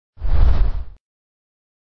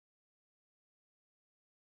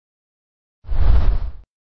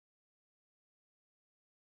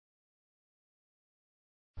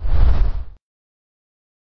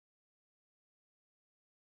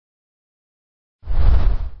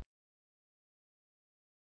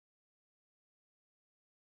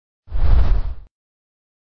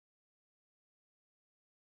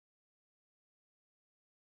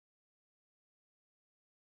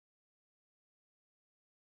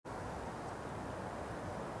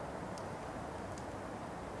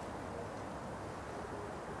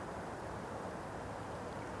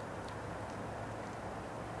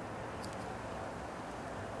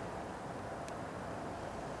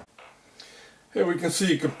Here we can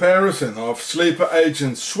see a comparison of sleeper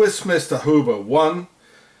agent Swiss Mr. Huber 1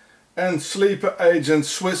 and sleeper agent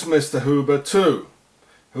Swiss Mr. Huber 2,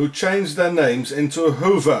 who changed their names into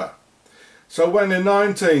Hoover. So when in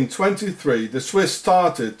 1923 the Swiss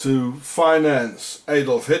started to finance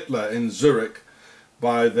Adolf Hitler in Zurich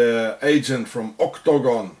by their agent from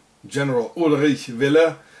OCTOGON, General Ulrich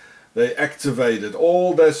Wille, they activated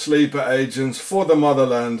all their sleeper agents for the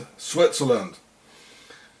motherland, Switzerland.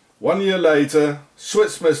 1 year later,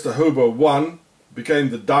 Swiss Mr. Huber 1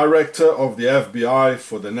 became the director of the FBI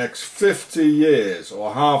for the next 50 years,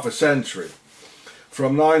 or half a century,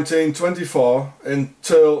 from 1924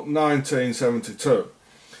 until 1972,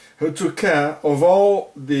 who took care of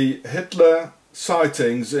all the Hitler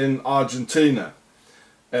sightings in Argentina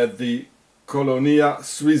at the Colonia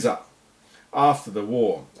Suiza after the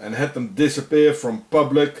war, and had them disappear from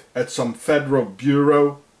public at some federal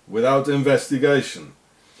bureau without investigation.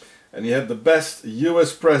 And he had the best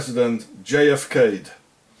US president JFK'd.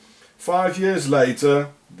 5 years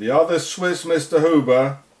later, the other Swiss Mr.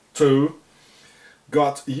 Huber 2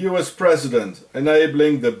 got US president,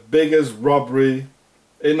 enabling the biggest robbery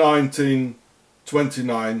in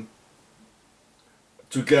 1929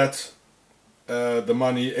 to get the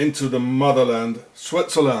money into the motherland,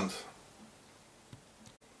 Switzerland.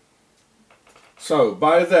 So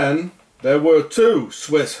by then there were 2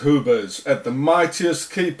 Swiss Hubers at the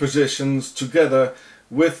mightiest key positions, together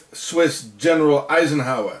with Swiss General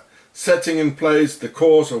Eisenhower, setting in place the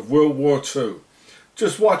course of World War II.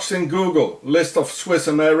 Just watch in Google list of Swiss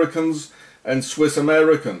Americans and Swiss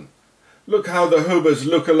American. Look how the Hubers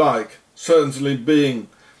look alike, certainly being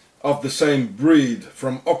of the same breed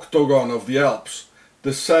from OCTOGON of the Alps,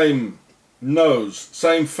 the same nose,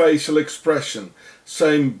 same facial expression,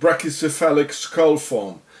 same brachycephalic skull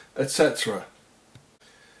form, etc.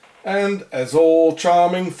 And as all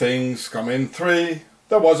charming things come in 3,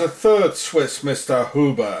 there was a 3rd Swiss Mr.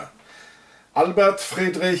 Huber, Albert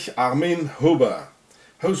Friedrich Armin Huber,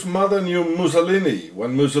 whose mother knew Mussolini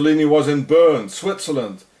when Mussolini was in Bern,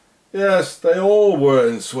 Switzerland. Yes, they all were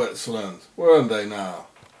in Switzerland, weren't they now?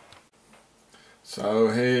 So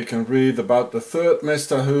here you can read about the 3rd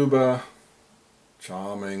Mr. Huber.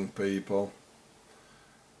 Charming people.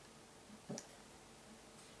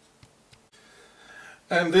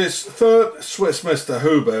 And this 3rd Swiss Mr.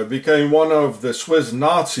 Huber became one of the Swiss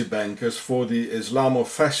Nazi bankers for the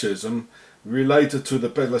Islamofascism related to the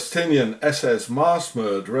Palestinian SS mass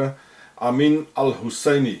murderer Amin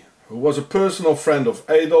al-Husseini, who was a personal friend of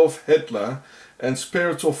Adolf Hitler and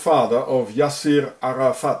spiritual father of Yasser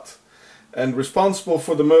Arafat, and responsible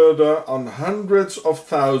for the murder on hundreds of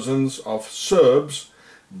thousands of Serbs,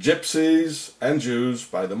 Gypsies and Jews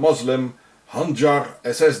by the Muslim Hunjar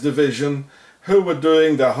SS division, who were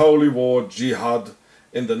doing their holy war jihad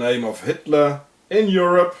in the name of Hitler in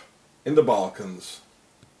Europe, in the Balkans.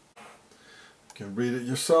 You can read it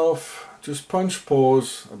yourself. Just punch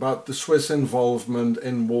pause about the Swiss involvement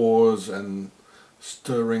in wars and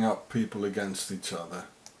stirring up people against each other.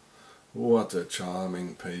 What a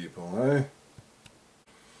charming people, eh?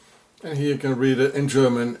 And here you can read it in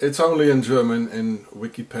German. It's only in German in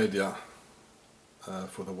Wikipedia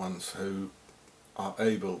for the ones who are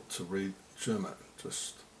able to read German.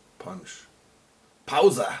 Just punch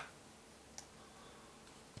Pause.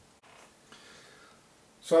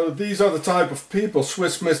 So these are the type of people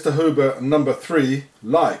Swiss Mr. Huber number 3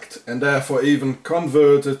 liked, and therefore even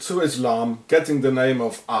converted to Islam, getting the name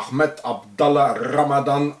of Ahmed Abdallah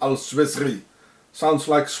Ramadan al-Swissri. Sounds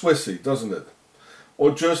like Swissy, doesn't it?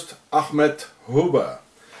 Or just Ahmed Huber.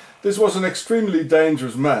 This was an extremely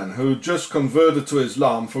dangerous man who just converted to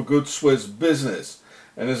Islam for good Swiss business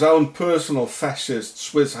and his own personal fascist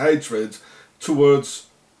Swiss hatred towards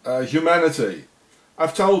humanity.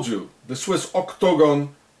 I've told you, the Swiss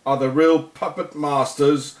OCTOGON are the real puppet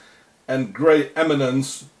masters and grey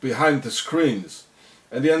eminence behind the screens,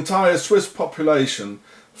 and the entire Swiss population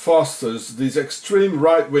fosters these extreme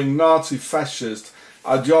right-wing Nazi fascist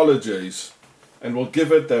ideologies and will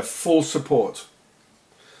give it their full support.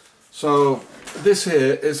 So this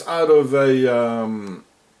here is out of a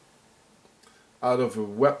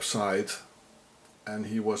website, and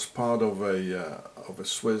he was part of a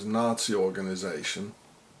Swiss Nazi organization.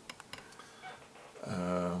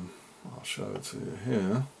 I'll show it to you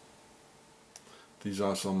here. These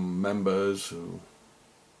are some members who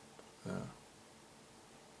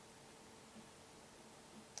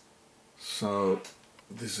so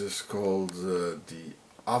this is called the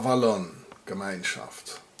Avalon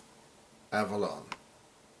Gemeinschaft, Avalon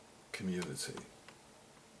community.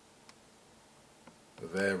 A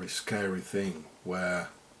very scary thing where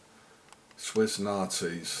Swiss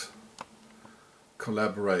Nazis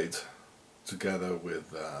collaborate together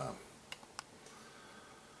with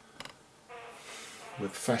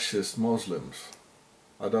fascist Muslims.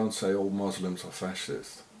 I don't say all Muslims are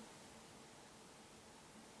fascist,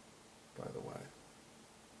 by the way.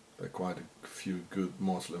 There are quite a few good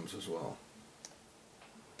Muslims as well.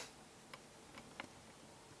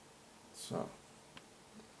 So,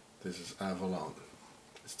 this is Avalon.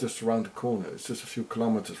 It's just around the corner. It's just a few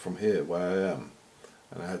kilometers from here where I am.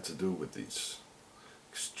 And I had to do with these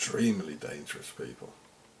extremely dangerous people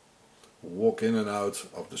who walk in and out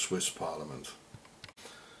of the Swiss parliament.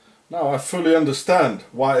 Now I fully understand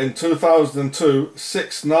why in 2002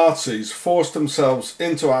 6 Nazis forced themselves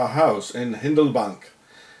into our house in Hindelbank,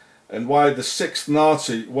 and why the 6th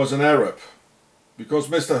Nazi was an Arab. Because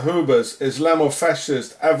Mr. Huber's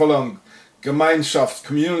Islamo-fascist Avalon Gemeinschaft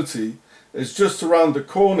community is just around the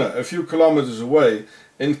corner, a few kilometers away,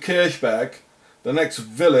 in Kirchberg, the next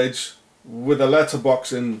village with a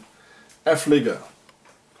letterbox in Efflige.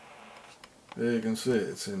 Here you can see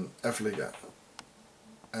it's in Efflige.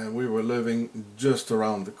 And we were living just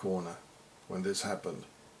around the corner when this happened.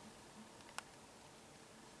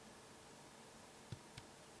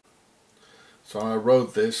 So I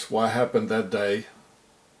wrote this, what happened that day,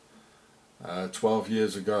 12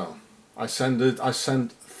 years ago. I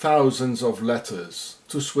sent thousands of letters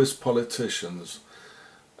to Swiss politicians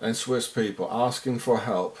and Swiss people asking for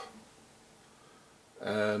help.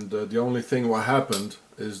 And the only thing what happened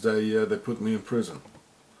is they put me in prison.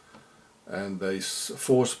 And they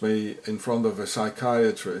forced me in front of a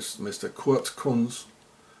psychiatrist, Mr. Kurt Kunz,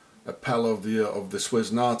 a pal of the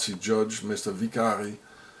Swiss Nazi judge, Mr. Vicari,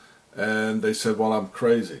 and they said, well, I'm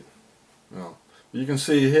crazy. You know, you can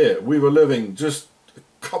see here, we were living just a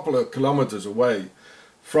couple of kilometers away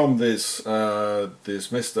from this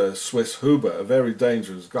Mr. Swiss Huber, a very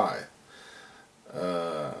dangerous guy.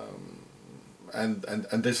 And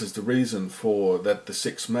this is the reason for that the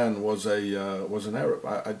 6th man was an Arab.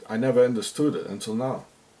 I never understood it until now.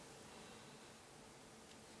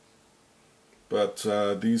 But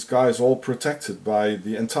these guys all protected by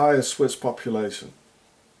the entire Swiss population.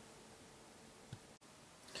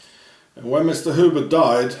 And when Mr. Huber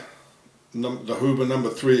died, the Huber number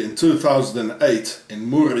 3 in 2008 in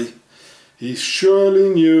Muri, he surely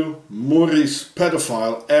knew Muri's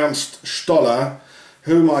pedophile Ernst Stoller,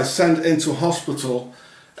 whom I sent into hospital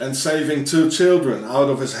and saving 2 children out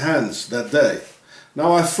of his hands that day.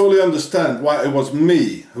 Now I fully understand why it was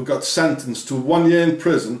me who got sentenced to 1 year in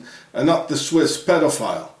prison and not the Swiss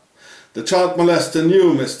pedophile. The child molester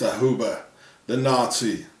knew Mr. Huber, the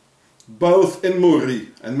Nazi. Both in Muri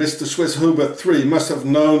and Mr. Swiss Huber 3 must have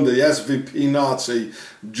known the SVP Nazi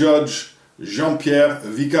Judge Jean-Pierre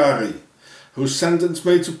Vicari, who sentenced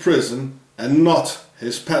me to prison and not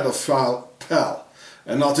his pedophile pal,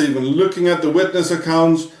 and not even looking at the witness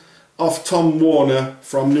accounts of Tom Warner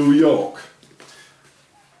from New York.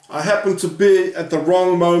 I happened to be at the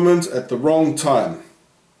wrong moment at the wrong time.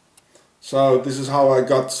 So this is how I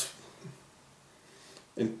got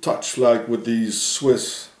in touch with these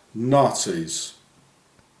Swiss Nazis.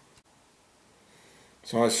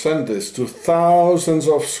 So I sent this to thousands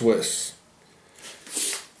of Swiss.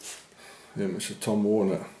 Here, Mr. Tom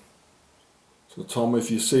Warner. So Tom,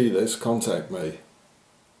 if you see this, contact me.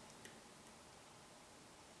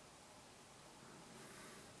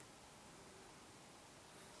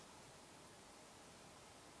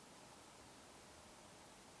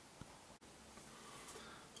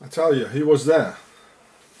 I tell you, he was there.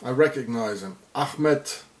 I recognize him.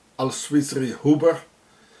 Ahmed al-Swissri Huber.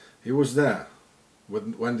 He was there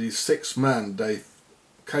when these 6 men, they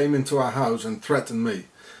came into our house and threatened me.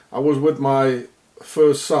 I was with my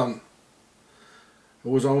first son, who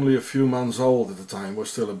was only a few months old at the time, was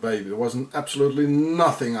still a baby. There wasn't absolutely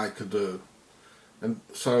nothing I could do. And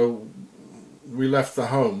so we left the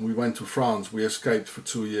home, we went to France, we escaped for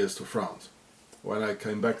 2 years to France. When I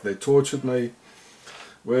came back, they tortured me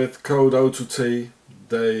with code O2T.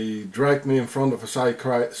 They dragged me in front of a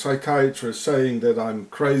psychiatrist saying that I'm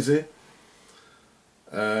crazy.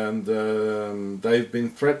 And they've been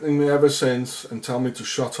threatening me ever since and tell me to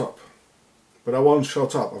shut up. But I won't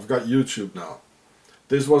shut up, I've got YouTube now.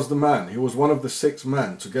 This was the man, he was one of the 6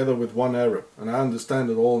 men, together with 1 Arab, and I understand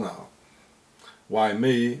it all now. Why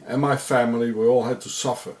me and my family, we all had to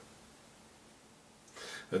suffer.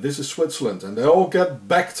 This is Switzerland, and they all get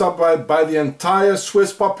backed up by the entire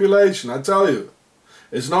Swiss population, I tell you.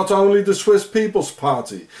 It's not only the Swiss People's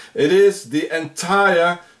Party, it is the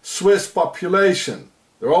entire Swiss population.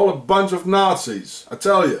 They're all a bunch of Nazis, I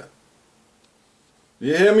tell you.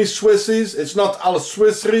 You hear me, Swissies? It's not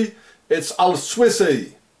al-swissri, it's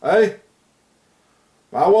al-swissri, eh?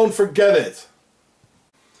 I won't forget it.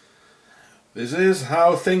 This is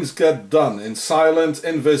how things get done in silent,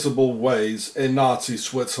 invisible ways in Nazi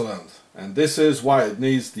Switzerland. And this is why it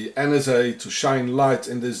needs the NSA to shine light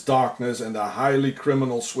in this darkness in the highly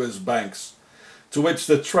criminal Swiss banks, to which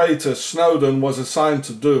the traitor Snowden was assigned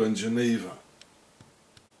to do in Geneva.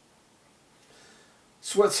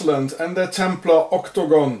 Switzerland and their Templar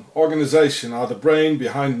OCTOGON organization are the brain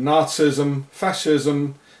behind Nazism,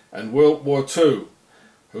 fascism and World War II,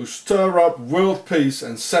 who stir up world peace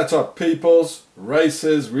and set up peoples,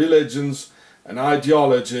 races, religions and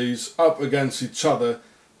ideologies up against each other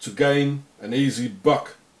to gain an easy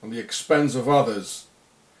buck on the expense of others.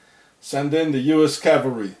 Send in the US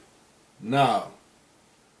cavalry, now,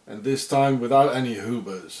 and this time without any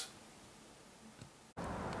Hoobers.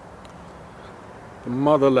 The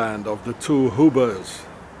motherland of the two Hoobers,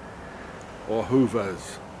 or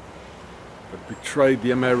Hoovers, that betrayed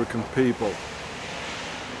the American people,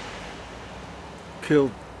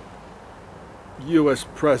 killed US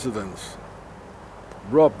presidents,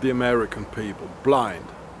 robbed the American people blind,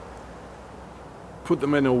 put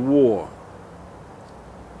them in a war,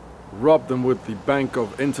 robbed them with the Bank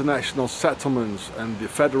of International Settlements and the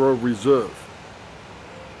Federal Reserve,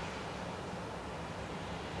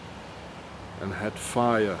 and had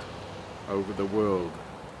fire over the world.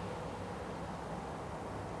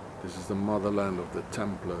 This is the motherland of the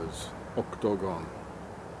Templars, OCTOGON,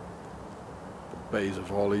 the base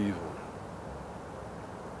of all evil.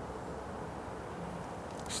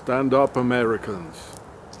 Stand up, Americans,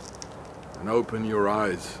 and open your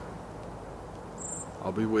eyes.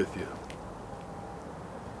 I'll be with you.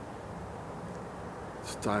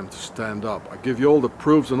 It's time to stand up. I give you all the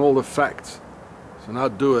proofs and all the facts, so now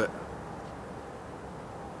do it.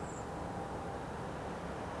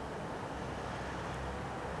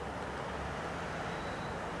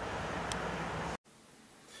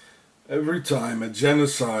 Every time a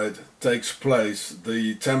genocide takes place,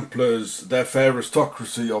 the Templars, their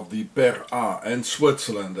aristocracy of the Bera and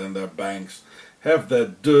Switzerland and their banks, have their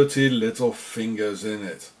dirty little fingers in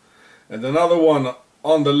it. And another one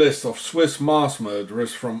on the list of Swiss mass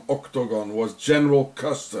murderers from OCTOGON was General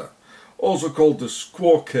Custer, also called the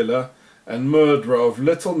Squaw Killer and murderer of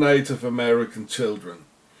little Native American children,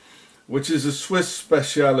 which is a Swiss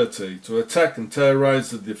speciality to attack and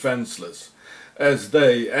terrorize the defenseless, as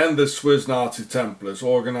they and the Swiss Nazi Templars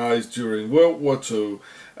organized during World War II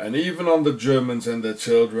and even on the Germans and their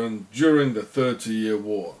children during the 30-Year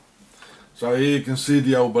War. So here you can see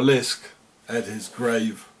the obelisk at his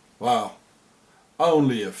grave. Wow,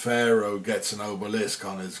 only a pharaoh gets an obelisk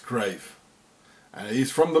on his grave. And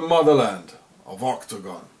he's from the motherland of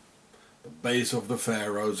OCTOGON, the base of the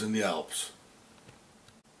pharaohs in the Alps.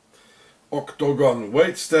 OCTOGON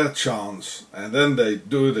waits their chance, and then they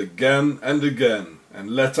do it again and again and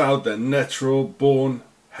let out their natural born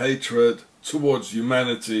hatred towards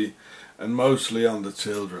humanity and mostly on the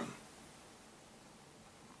children.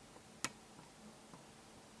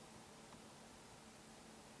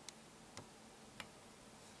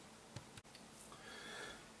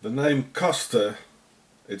 The name Custer,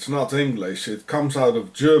 it's not English, it comes out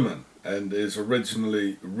of German and is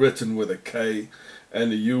originally written with a K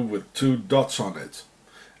and a U with 2 dots on it.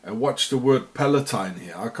 And watch the word Palatine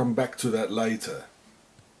here, I'll come back to that later.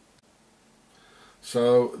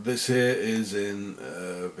 So this here is in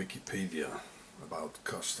Wikipedia about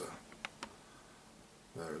Custer.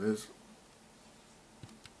 There it is.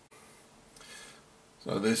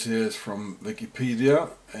 So this here is from Wikipedia,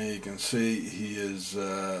 and you can see he is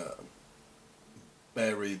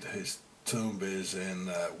buried, his tomb is in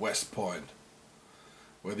West Point,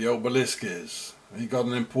 where the obelisk is. He got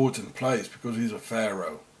an important place because he's a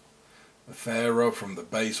pharaoh from the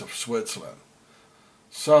base of Switzerland.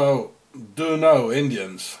 So do know,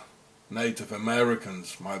 Indians, Native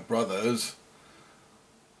Americans, my brothers,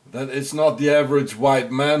 that it's not the average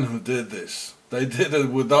white man who did this. They did it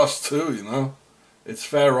with us too, you know. It's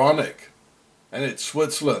pharaonic, and it's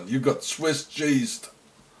Switzerland. You got Swiss cheesed.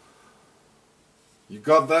 You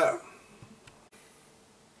got that?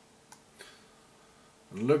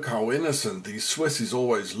 And look how innocent these Swissies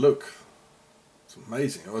always look. It's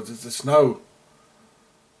amazing. There's no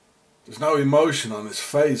emotion on his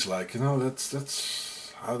face, like, you know,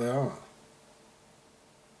 that's how they are.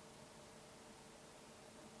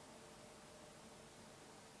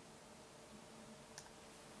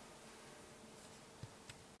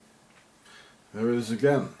 There it is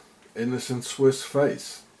again, innocent Swiss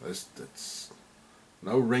face. There's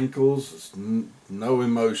no wrinkles, there's no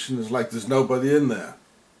emotion, it's like there's nobody in there.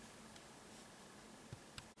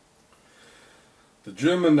 The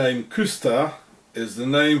German name Küster is the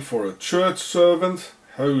name for a church servant,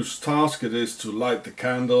 whose task it is to light the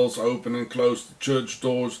candles, open and close the church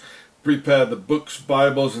doors, prepare the books,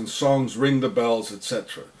 Bibles and songs, ring the bells,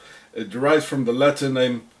 etc. It derives from the Latin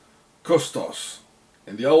name custos.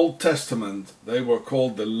 In the Old Testament they were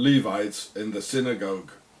called the Levites in the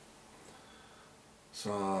synagogue.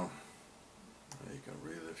 So you can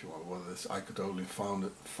read it if you want. Well, this, I could only find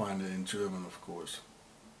it in German, of course.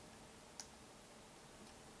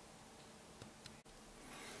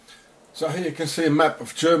 So here you can see a map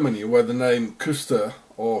of Germany where the name Küster,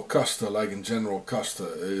 or Custer, like in General Custer,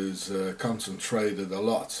 is concentrated a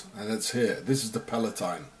lot. And it's here. This is the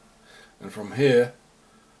Palatine. And from here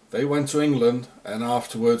they went to England and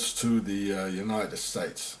afterwards to the United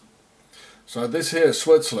States. So this here is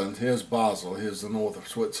Switzerland. Here's Basel. Here's the north of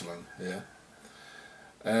Switzerland here.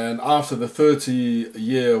 And after the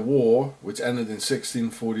 30-year war, which ended in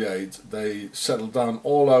 1648, they settled down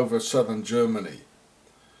all over southern Germany.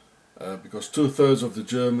 Because 2/3 of the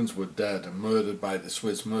Germans were dead and murdered by the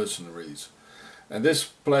Swiss mercenaries. And this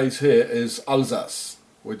place here is Alsace,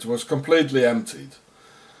 which was completely emptied.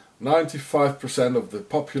 95% of the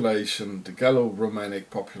population, the Gallo-Romanic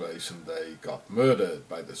population, they got murdered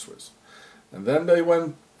by the Swiss. And then they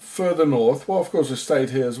went further north, well of course they stayed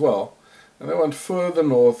here as well, and they went further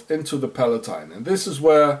north into the Palatine. And this is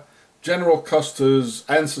where General Custer's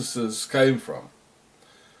ancestors came from.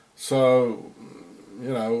 So,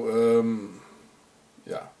 you know,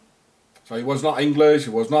 yeah. So he was not English, he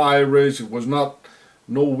was not Irish, he was not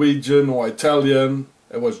Norwegian or Italian,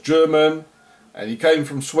 it was German, and he came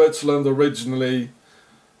from Switzerland originally,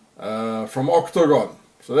 from OCTOGON.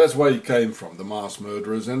 So that's where he came from, the mass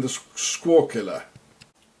murderers and the squaw killer.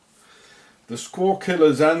 The squaw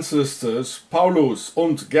killer's ancestors, Paulus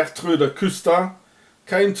und Gertrude Küster,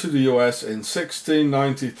 came to the US in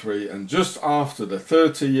 1693, and just after the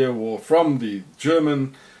 30-year war from the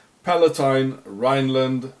German Palatine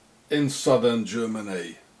Rhineland in southern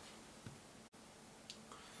Germany.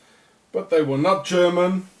 But they were not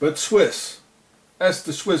German, but Swiss, as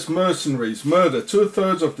the Swiss mercenaries murdered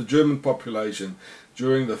 2/3 of the German population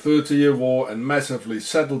during the 30-year war and massively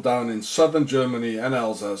settled down in southern Germany and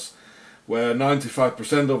Alsace, where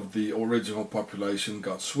 95% of the original population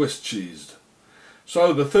got Swiss cheesed.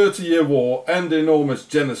 So the 30-year war and the enormous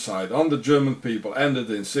genocide on the German people ended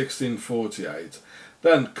in 1648.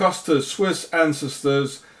 Then Custer's Swiss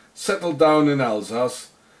ancestors settled down in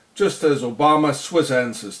Alsace, just as Obama's Swiss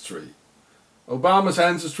ancestry. Obama's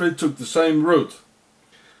ancestry took the same route.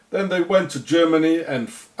 Then they went to Germany and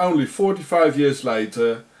only 45 years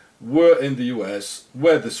later were in the US,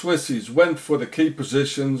 where the Swissies went for the key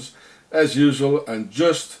positions as usual, and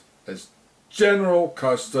just as General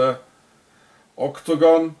Custer,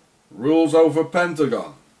 Octagon rules over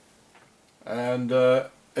Pentagon. And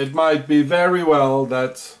it might be very well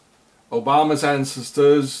that Obama's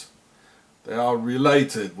ancestors, they are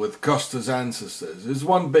related with Custer's ancestors. It's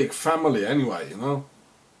one big family anyway, you know.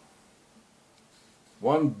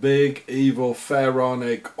 One big evil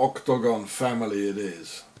pharaonic octagon family it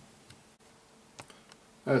is.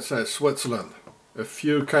 That says Switzerland. A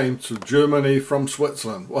few came to Germany from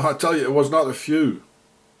Switzerland. Well, I tell you, it was not a few.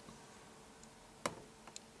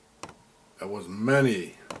 There was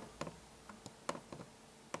many.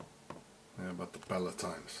 Yeah, but the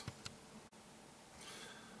Palatines.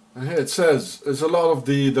 And here it says, there's a lot of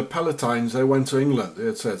the Palatines, they went to England. Here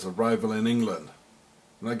it says, arrival in England.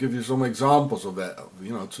 And I give you some examples of that,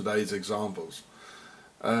 you know, today's examples.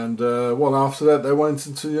 And, well, after that they went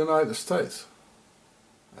into the United States.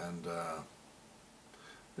 And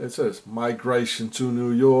it says, migration to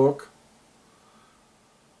New York.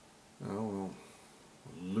 Oh, well,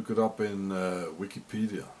 look it up in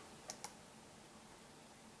Wikipedia.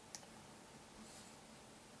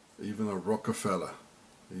 Even a Rockefeller,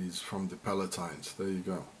 he's from the Palatines. There you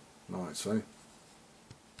go. Nice, eh?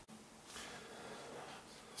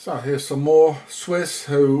 So here's some more Swiss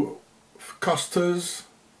who, Custers,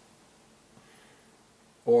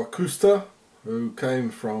 or Küster, who came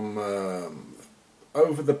from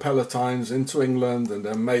over the Palatines into England and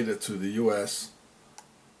then made it to the US.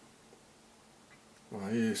 Well,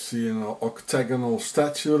 here you see an octagonal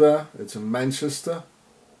statue there. It's in Manchester.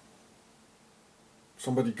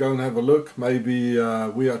 Somebody go and have a look. Maybe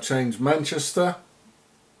We Are Changed Manchester.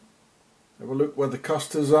 Have a look where the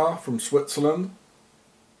Custers are from Switzerland.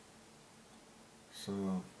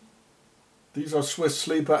 So these are Swiss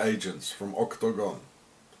sleeper agents from OCTOGON.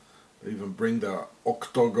 They even bring their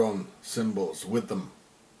OCTOGON symbols with them.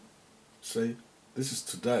 See, this is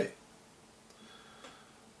today.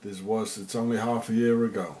 It's only half a year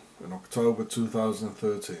ago, in October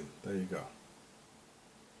 2013. There you go.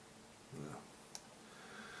 Yeah.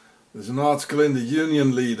 There's an article in the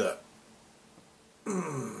Union Leader,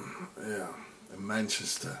 yeah, in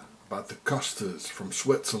Manchester, about the Costers from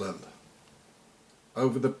Switzerland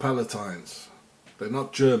over the Palatines. They're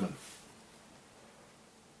not German.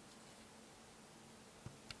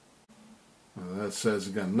 Well, that says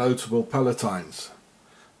again, notable Palatines.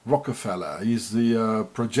 Rockefeller, he's the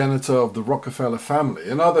progenitor of the Rockefeller family.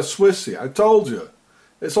 Another Swissy, I told you.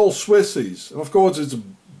 It's all Swissies. And of course it's a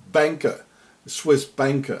banker, a Swiss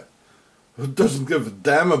banker, who doesn't give a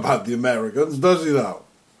damn about the Americans, does he now?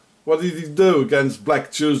 What did he do against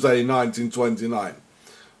Black Tuesday in 1929?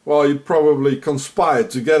 Well, he probably conspired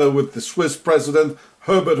together with the Swiss president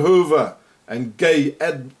Herbert Hoover and gay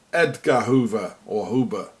Edgar Hoover, or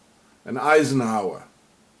Huber, and Eisenhower.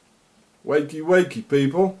 Wakey wakey,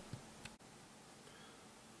 people.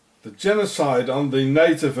 The genocide on the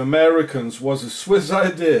Native Americans was a Swiss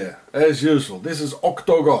idea, as usual. This is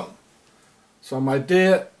OCTOGON. So my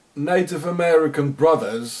dear Native American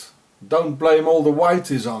brothers, don't blame all the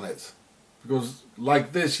whiteys on it, because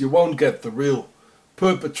like this you won't get the real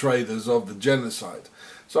perpetrators of the genocide.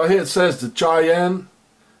 So here it says the Cheyenne,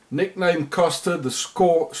 nicknamed Custer the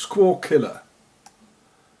Squaw Killer.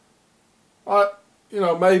 You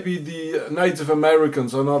know, maybe the Native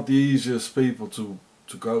Americans are not the easiest people to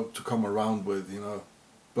come around with, you know,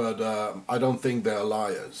 but I don't think they're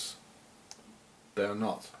liars. They're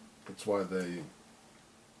not. That's why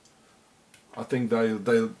I think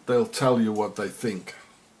they'll tell you what they think.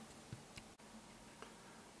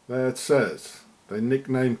 There it says they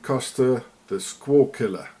nicknamed Custer the Squaw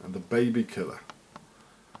Killer and the Baby Killer.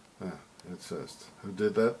 Yeah, it says who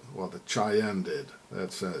did that? Well, the Cheyenne did.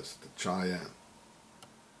 That says the Cheyenne.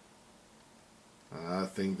 I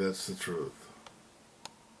think that's the truth.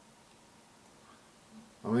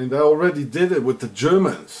 I mean, they already did it with the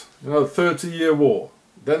Germans, you know, 30-year war.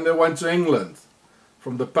 Then they went to England,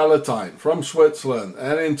 from the Palatine, from Switzerland,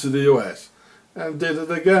 and into the US, and did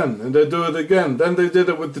it again, and they do it again. Then they did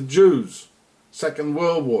it with the Jews, Second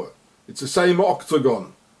World War. It's the same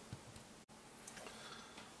OCTOGON.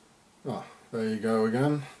 Oh, there you go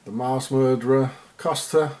again. The mass murderer,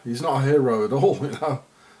 Custer, he's not a hero at all, you know.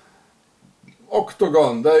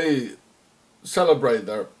 OCTOGON, they celebrate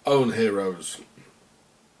their own heroes,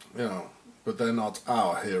 you know, but they're not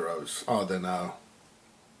our heroes, are they now?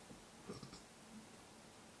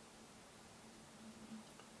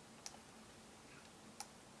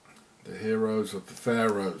 The heroes of the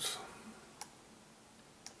pharaohs.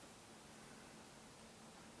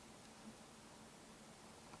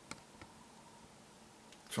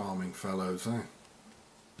 Charming fellows, eh?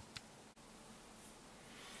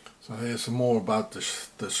 So here's some more about the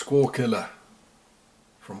Squaw Killer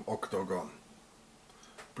from OCTOGON,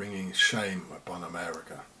 bringing shame upon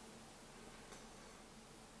America.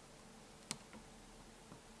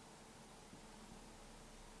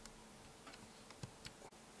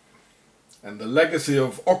 And the legacy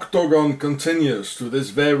of OCTOGON continues to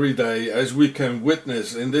this very day, as we can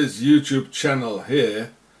witness in this YouTube channel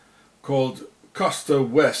here called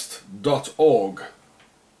CusterWest.org.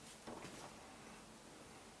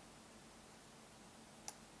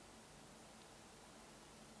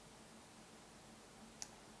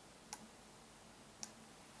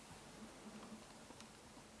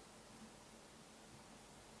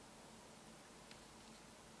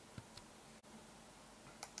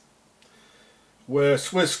 Where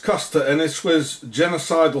Swiss Custer and his Swiss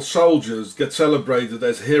genocidal soldiers get celebrated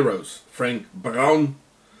as heroes. Frank Braun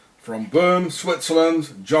from Bern,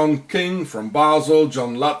 Switzerland, John King from Basel,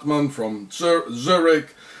 John Latman from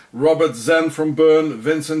Zurich, Robert Zen from Bern,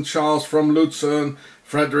 Vincent Charles from Lucerne,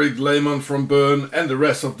 Frederick Lehmann from Bern, and the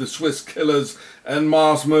rest of the Swiss killers and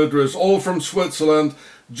mass murderers, all from Switzerland.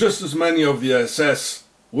 Just as many of the SS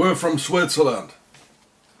were from Switzerland.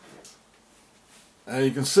 And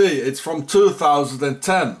you can see it's from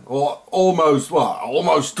 2010, or almost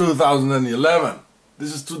 2011.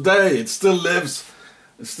 This is today. It still lives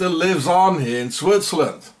on here in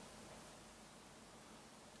Switzerland.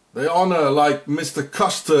 They honor like Mr.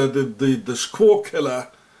 Custer, the Squaw Killer,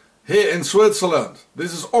 here in Switzerland.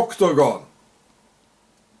 This is OCTOGON.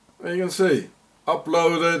 And you can see,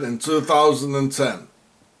 uploaded in 2010.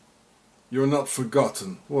 You're not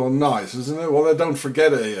forgotten. Well, nice, isn't it? Well, they don't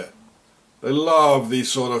forget it here. They love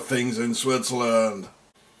these sort of things in Switzerland.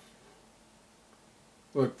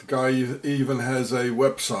 Look, the guy even has a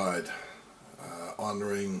website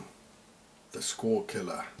honoring the Squaw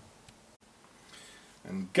Killer.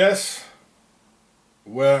 And guess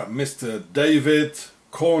where Mr. David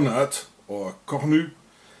Cornut, or Cornu,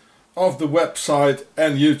 of the website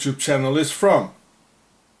and YouTube channel is from?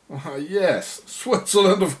 Yes,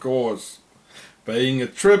 Switzerland, of course. paying a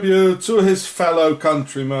tribute to his fellow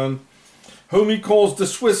countrymen, whom he calls the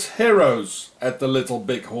Swiss heroes at the Little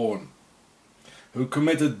Big Horn, who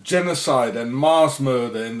committed genocide and mass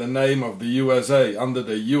murder in the name of the USA under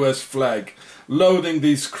the US flag, loading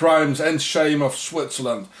these crimes and shame of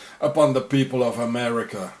Switzerland upon the people of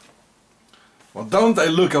America. Well, don't they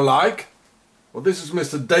look alike? Well, this is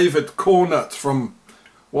Mr. David Cornut from,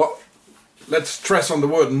 what? Let's stress on the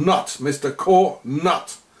word nut, Mr.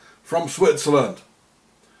 Cornut from Switzerland.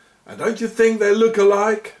 And don't you think they look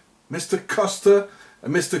alike? Mr. Custer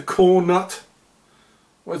and Mr. Cornut?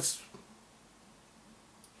 Well,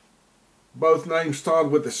 both names start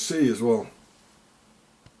with a C as well.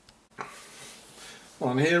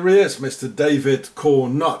 Well, and here he is, Mr. David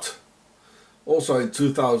Cornut. Also in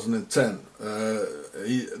 2010.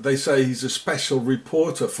 They say he's a special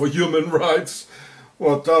reporter for human rights.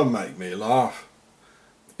 Well, don't make me laugh.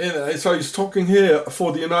 So he's talking here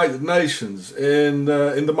for the United Nations in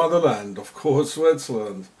the motherland, of course,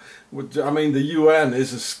 Switzerland. I mean, the UN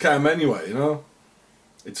is a scam anyway, you know.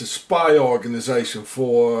 It's a spy organization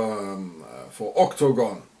for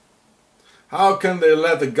OCTOGON. How can they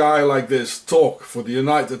let a guy like this talk for the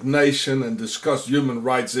United Nations and discuss human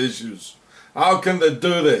rights issues? How can they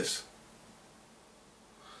do this?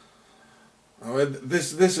 I mean,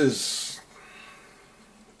 this is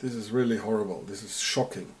really horrible. This is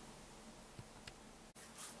shocking.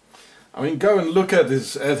 I mean, go and look at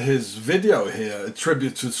his video here, a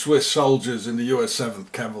tribute to Swiss soldiers in the US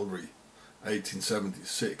 7th Cavalry,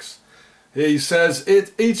 1876. Here he says,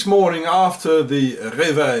 each morning after the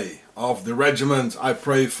réveil of the regiment, I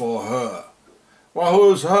pray for her. Well,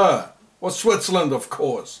 who's her? Well, Switzerland, of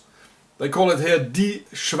course. They call it here Die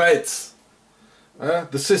Schweiz.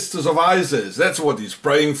 The Sisters of Isis. That's what he's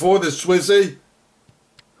praying for, the Swissy.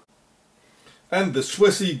 And the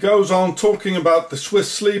Swissy goes on talking about the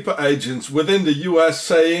Swiss sleeper agents within the US,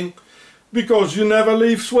 saying, because you never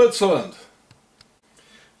leave Switzerland.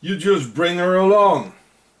 You just bring her along.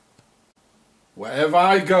 Wherever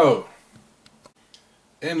I go,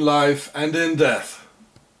 in life and in death,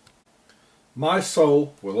 my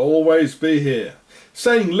soul will always be here.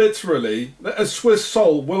 Saying literally that a Swiss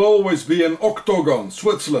soul will always be in OCTOGON,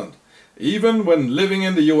 Switzerland, even when living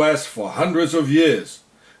in the US for hundreds of years.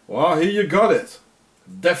 Well, here you got it.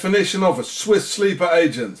 Definition of a Swiss sleeper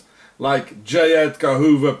agent, like J. Edgar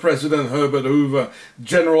Hoover, President Herbert Hoover,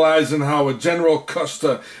 General Eisenhower, General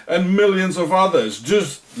Custer, and millions of others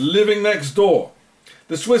just living next door.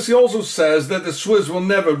 The Swissy also says that the Swiss will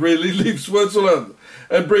never really leave Switzerland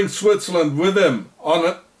and bring Switzerland with him on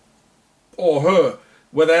it, or her,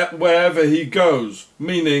 wherever he goes,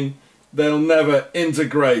 meaning they'll never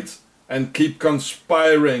integrate and keep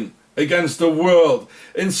conspiring against the world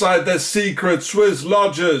inside their secret Swiss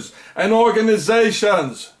lodges and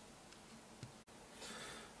organizations.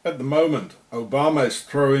 At the moment, Obama is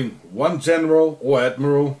throwing one general or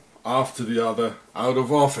admiral after the other out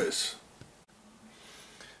of office.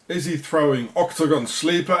 Is he throwing OCTOGON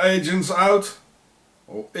sleeper agents out,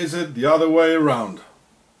 or is it the other way around?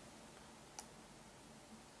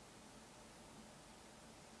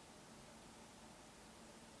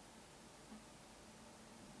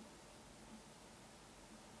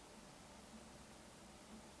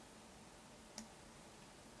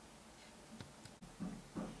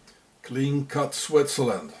 Clean-cut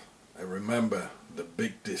Switzerland, and remember, the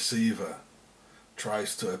big deceiver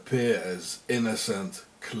tries to appear as innocent,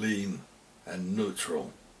 clean and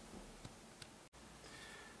neutral.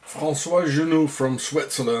 François Genoux from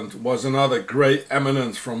Switzerland was another great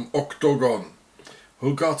eminence from OCTOGON,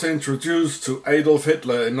 who got introduced to Adolf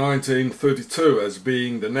Hitler in 1932 as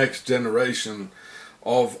being the next generation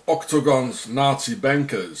of OCTOGON's Nazi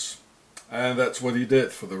bankers, and that's what he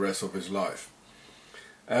did for the rest of his life.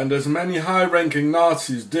 And as many high-ranking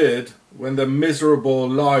Nazis did, when their miserable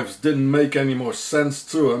lives didn't make any more sense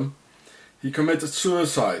to them, he committed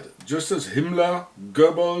suicide, just as Himmler,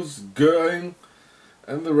 Goebbels, Göring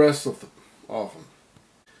and the rest of them.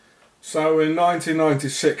 So in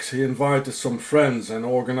 1996 he invited some friends and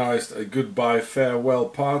organized a goodbye farewell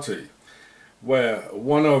party, where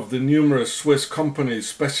one of the numerous Swiss companies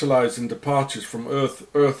specialized in departures from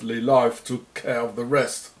earthly life took care of the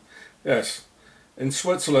rest. Yes. In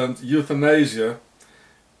Switzerland, euthanasia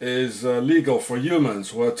is legal for humans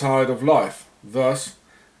who are tired of life, thus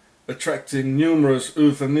attracting numerous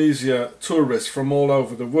euthanasia tourists from all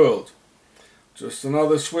over the world. Just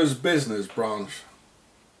another Swiss business branch.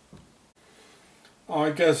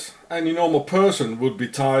 I guess any normal person would be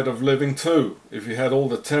tired of living too, if he had all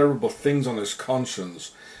the terrible things on his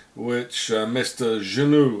conscience which Mr.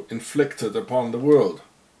 Genoux inflicted upon the world.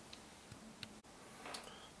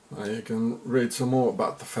 Now you can read some more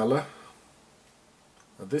about the fella.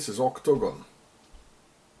 This is OCTOGON,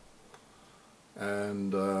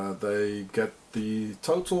 and they get the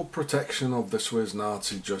total protection of the Swiss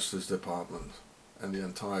Nazi Justice Department and the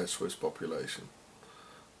entire Swiss population,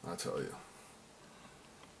 I tell you.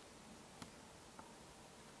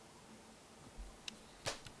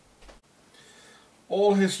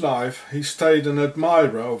 All his life he stayed an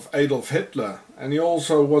admirer of Adolf Hitler, and he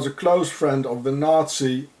also was a close friend of the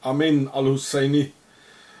Nazi Amin al-Husseini,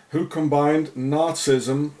 who combined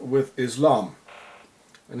Nazism with Islam.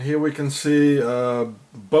 And here we can see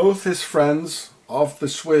both his friends of the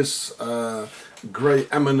Swiss grey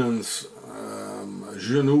eminence,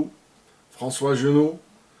 François Genoux,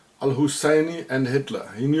 al-Husseini and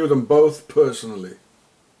Hitler. He knew them both personally.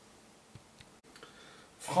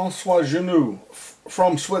 François Genoux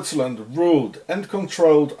from Switzerland ruled and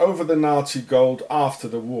controlled over the Nazi gold after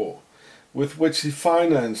the war, with which he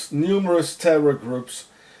financed numerous terror groups,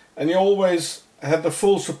 and he always had the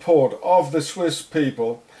full support of the Swiss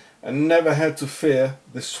people and never had to fear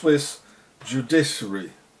the Swiss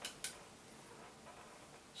judiciary.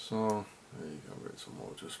 So, there you go, read some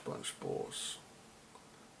more, just bunch spores.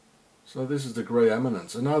 So this is the grey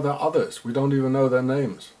eminence, and now there are others, we don't even know their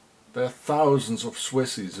names. There are thousands of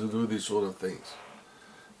Swissies who do these sort of things.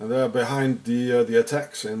 And they're behind the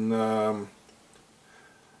attacks in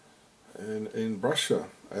Russia.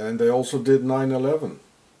 And they also did 9/11.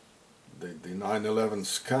 The 9/11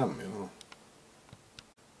 scam, you know.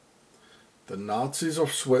 The Nazis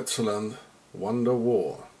of Switzerland won the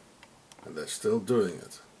war. And they're still doing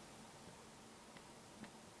it.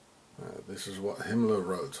 This is what Himmler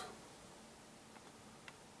wrote.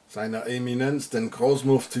 Seiner Eminenz den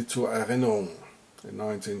Großmufti zur Erinnerung in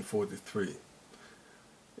 1943,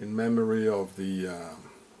 in memory of the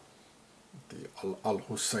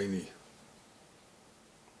al-Husseini.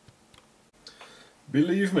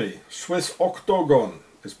 Believe me, Swiss OCTOGON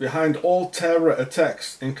is behind all terror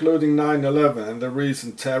attacks, including 9/11 and the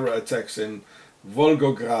recent terror attacks in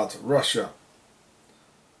Volgograd, Russia.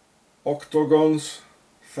 OCTOGON's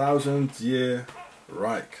 1000-year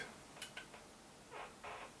Reich.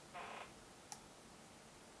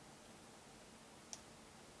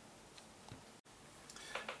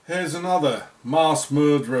 Here's another mass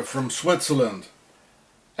murderer from Switzerland,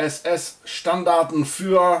 SS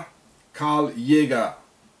Standartenführer Karl Jäger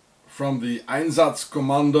from the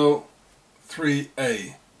Einsatzkommando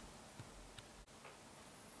 3A.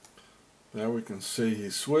 There we can see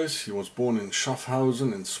he's Swiss. He was born in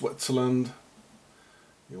Schaffhausen in Switzerland.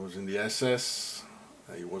 He was in the SS.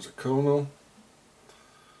 He was a colonel.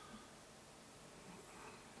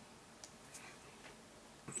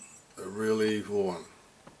 A really evil one.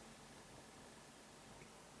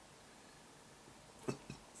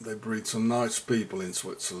 They breed some nice people in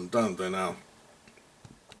Switzerland, don't they now?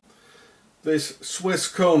 This Swiss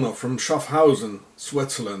colonel from Schaffhausen,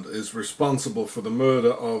 Switzerland, is responsible for the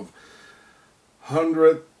murder of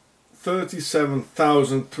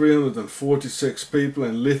 137,346 people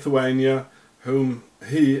in Lithuania, whom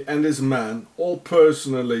he and his men all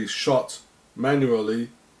personally shot manually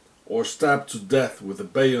or stabbed to death with a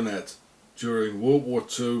bayonet during World War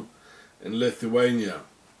II in Lithuania.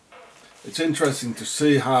 It's interesting to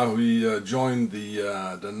see how he joined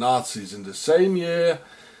the Nazis in the same year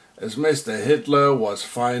as Mr. Hitler was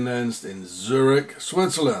financed in Zurich,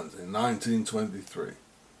 Switzerland in 1923.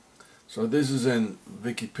 So this is in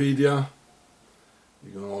Wikipedia.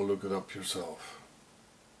 You can all look it up yourself.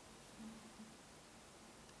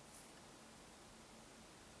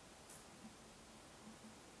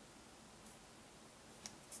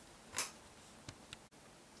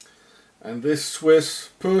 And this Swiss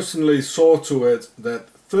personally saw to it that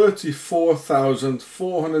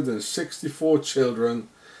 34,464 children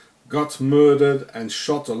got murdered and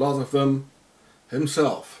shot, a lot of them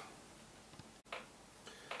himself.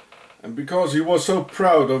 And because he was so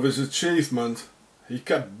proud of his achievement, he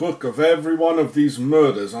kept book of every one of these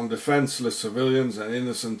murders on defenseless civilians and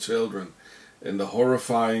innocent children in the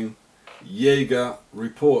horrifying Jäger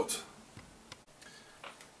report.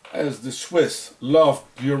 As the Swiss loved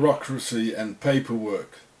bureaucracy and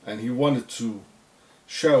paperwork, and he wanted to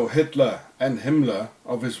show Hitler and Himmler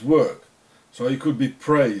of his work, so he could be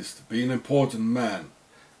praised, be an important man,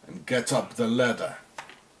 and get up the ladder.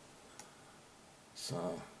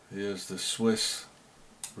 So here's the Swiss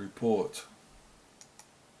report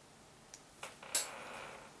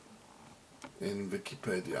in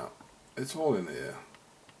Wikipedia. It's all in here.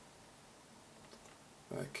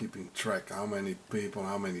 Keeping track how many people,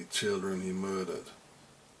 how many children he murdered.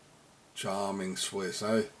 Charming Swiss,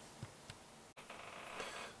 eh?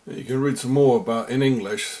 You can read some more about in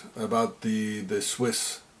English about the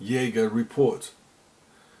Swiss Jaeger report,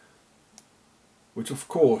 which of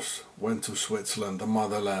course went to Switzerland, the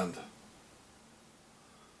motherland.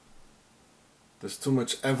 There's too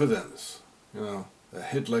much evidence, you know, that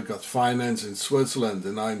Hitler got finance in Switzerland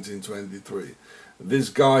in 1923. This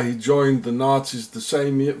guy, he joined the Nazis the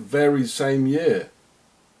same year, very same year.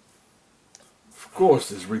 Of course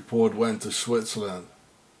this report went to Switzerland.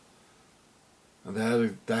 And they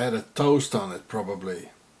had a toast on it, probably.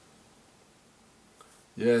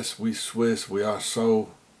 Yes, we Swiss, we are so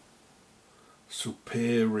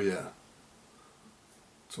superior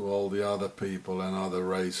to all the other people and other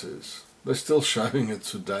races. They're still showing it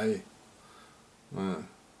today.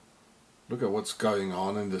 Look at what's going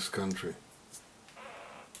on in this country.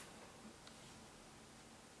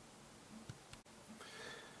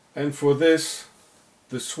 And for this,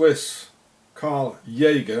 the Swiss Karl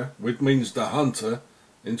Jaeger, which means the hunter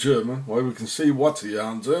in German, where we can see what he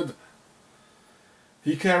hunted,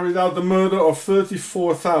 he carried out the murder of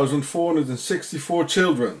 34,464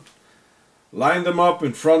 children, lined them up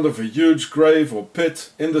in front of a huge grave or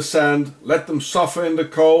pit in the sand, let them suffer in the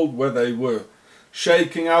cold where they were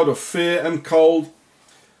shaking out of fear and cold,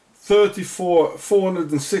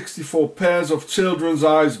 464 pairs of children's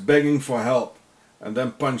eyes begging for help, and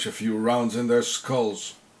then punch a few rounds in their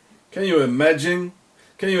skulls. Can you imagine?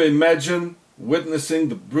 Can you imagine witnessing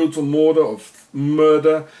the brutal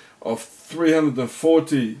murder of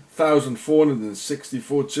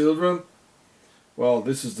 340,464 children? Well,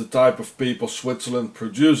 this is the type of people Switzerland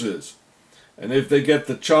produces. And if they get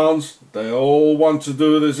the chance, they all want to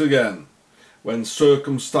do this again. When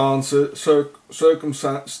circumstances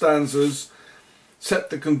set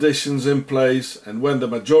the conditions in place, and when the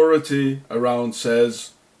majority around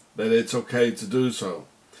says that it's okay to do so.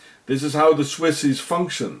 This is how the Swissies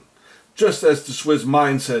function. Just as the Swiss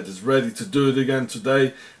mindset is ready to do it again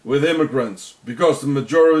today with immigrants, because the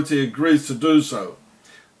majority agrees to do so.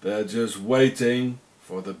 They're just waiting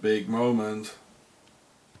for the big moment.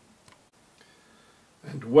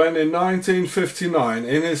 And when in 1959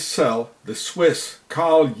 in his cell, the Swiss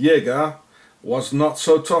Karl Jaeger was not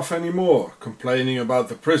so tough anymore, complaining about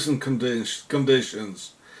the prison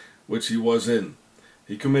conditions which he was in,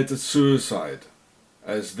 he committed suicide,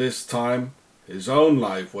 as this time his own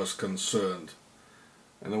life was concerned,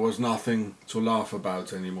 and there was nothing to laugh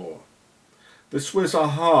about anymore. The Swiss are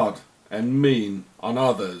hard and mean on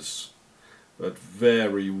others, but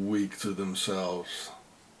very weak to themselves.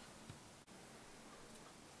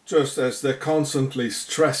 Just as they're constantly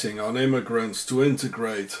stressing on immigrants to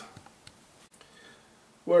integrate,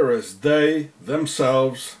 whereas they,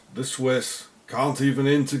 themselves, the Swiss, can't even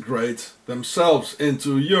integrate themselves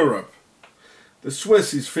into Europe. The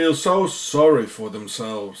Swissies feel so sorry for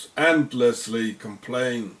themselves, endlessly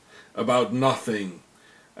complain about nothing,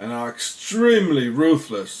 and are extremely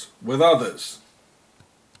ruthless with others.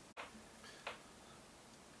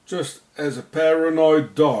 Just as a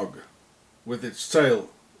paranoid dog with its tail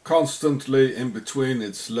constantly in between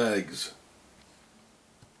its legs.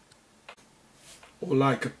 Or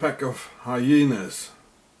like a pack of hyenas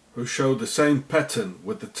who show the same pattern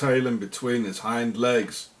with the tail in between its hind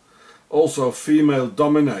legs. Also female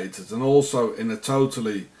dominated and also in a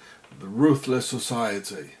totally ruthless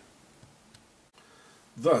society.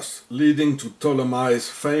 Thus leading to Ptolemy's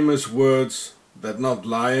famous words that not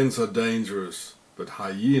lions are dangerous, but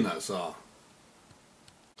hyenas are.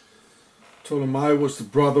 Ptolemy was the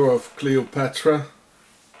brother of Cleopatra,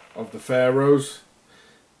 of the pharaohs,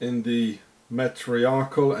 in the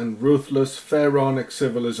matriarchal and ruthless pharaonic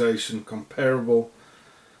civilization comparable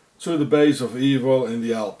to the base of evil in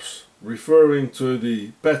the Alps, referring to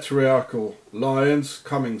the patriarchal lions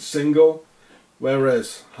coming single,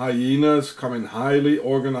 whereas hyenas come in highly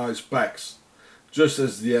organized packs, just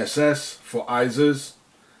as the SS for ISIS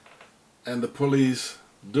and the police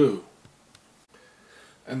do.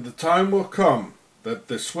 And the time will come that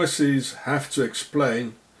the Swissies have to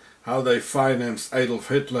explain how they financed Adolf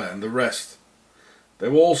Hitler and the rest. They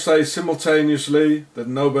will all say simultaneously that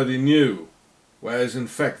nobody knew, whereas in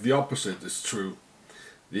fact the opposite is true.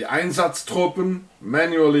 The Einsatztruppen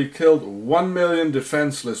manually killed 1 million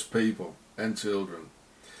defenseless people and children,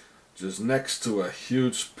 just next to a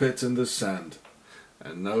huge pit in the sand,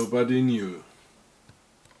 and nobody knew.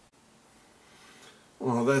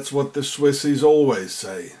 Well, that's what the Swissies always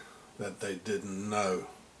say, that they didn't know.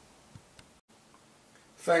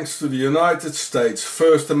 Thanks to the United States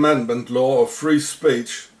First Amendment law of free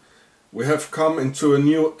speech, we have come into a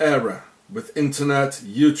new era with internet,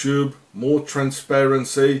 YouTube, more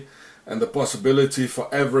transparency and the possibility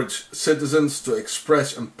for average citizens to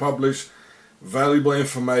express and publish valuable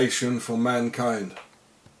information for mankind.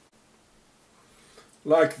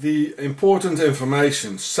 Like the important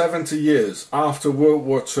information 70 years after World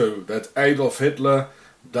War II that Adolf Hitler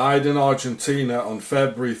died in Argentina on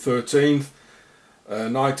February 13th,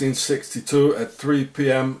 1962 at 3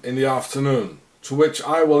 p.m. in the afternoon, to which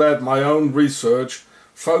I will add my own research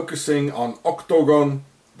focusing on OCTOGON,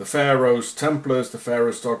 the Pharaohs, Templars, the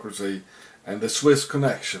aristocracy, and the Swiss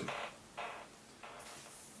connection.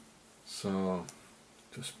 So,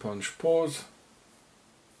 just punch pause.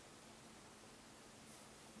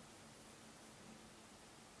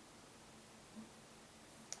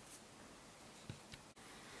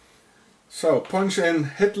 So, punch in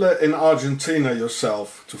Hitler in Argentina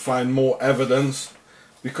yourself to find more evidence,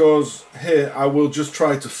 because here I will just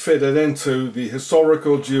try to fit it into the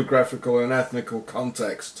historical, geographical and ethnical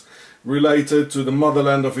context related to the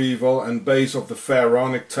motherland of evil and base of the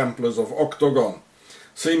Pharaonic Templars of OCTOGON.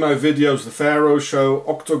 See my videos, The Pharaoh Show,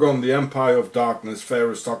 OCTOGON, the Empire of Darkness,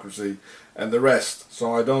 aristocracy and the rest,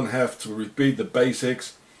 so I don't have to repeat the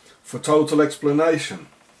basics for total explanation.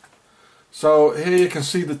 So here you can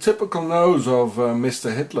see the typical nose of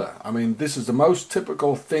Mr. Hitler. I mean, this is the most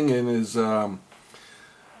typical thing in his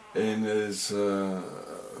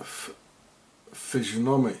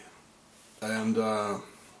physiognomy. And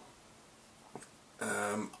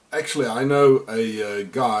actually I know a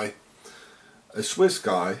guy, a Swiss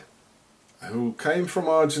guy, who came from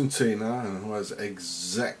Argentina and who has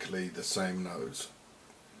exactly the same nose.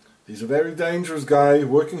 He's a very dangerous guy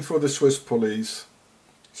working for the Swiss police,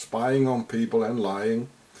 spying on people and lying,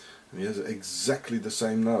 and he has exactly the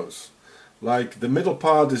same nose. Like the middle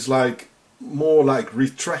part is like more like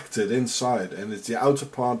retracted inside, and it's the outer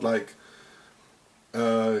part like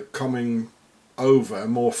coming over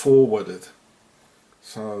and more forwarded.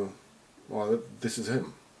 So, well, this is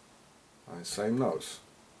him. Same nose.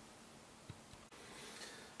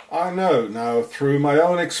 I know now through my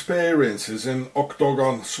own experiences in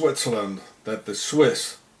OCTOGON, Switzerland, that the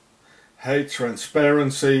Swiss hate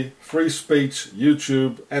transparency, free speech,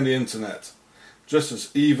 YouTube and the internet. Just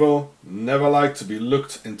as evil, never like to be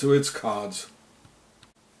looked into its cards.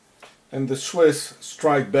 And the Swiss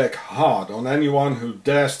strike back hard on anyone who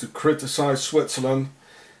dares to criticize Switzerland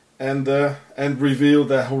and reveal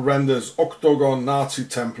their horrendous OCTOGON Nazi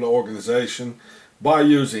Templar organization by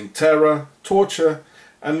using terror, torture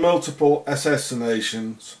and multiple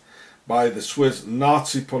assassinations by the Swiss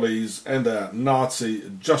Nazi police and their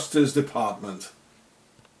Nazi Justice Department.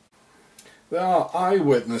 There are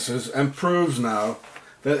eyewitnesses and proofs now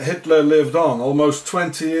that Hitler lived on almost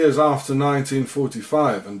 20 years after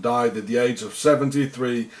 1945 and died at the age of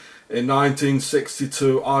 73 in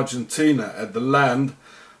 1962 Argentina at the land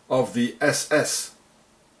of the SS,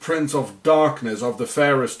 Prince of Darkness of the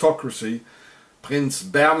aristocracy, Prince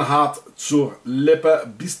Bernhard zur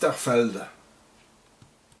Lippe Biesterfelde.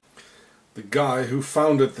 The guy who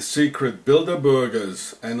founded the secret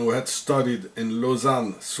Bilderbergers and who had studied in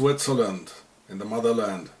Lausanne, Switzerland, in the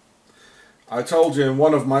motherland. I told you in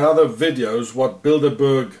one of my other videos what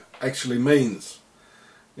Bilderberg actually means.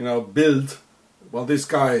 You know, Bild, well, this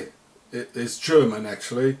guy is German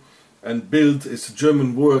actually, and Bild is a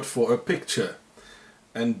German word for a picture.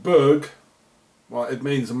 And Berg, well, it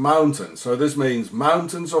means mountain, so this means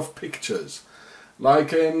mountains of pictures.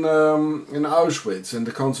 Like in Auschwitz, in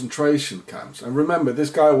the concentration camps. And remember,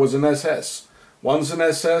 this guy was an SS. Once an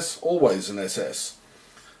SS, always an SS.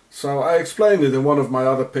 So I explained it in one of my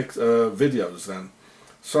other videos then.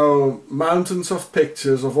 So, mountains of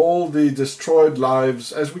pictures of all the destroyed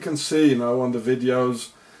lives, as we can see, you know, on the videos.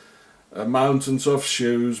 Mountains of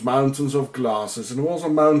shoes, mountains of glasses, and also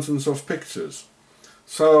mountains of pictures.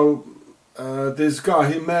 So, this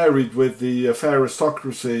guy, he married with the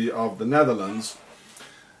aristocracy of the Netherlands.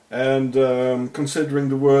 And considering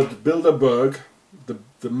the word Bilderberg,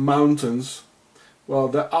 the mountains, well,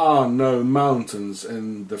 there are no mountains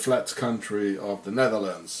in the flat country of the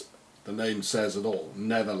Netherlands. The name says it all,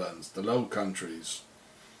 Netherlands, the Low Countries.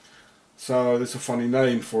 So it's a funny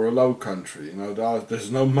name for a low country, you know,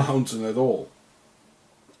 there's no mountain at all.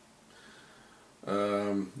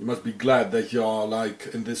 You must be glad that you are, like,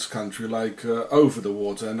 in this country, like, over the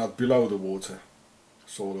water and not below the water,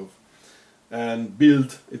 sort of. And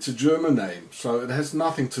Bild, it's a German name, so it has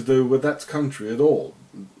nothing to do with that country at all.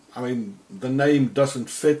 I mean, the name doesn't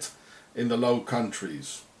fit in the Low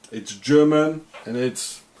Countries. It's German and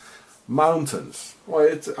it's mountains.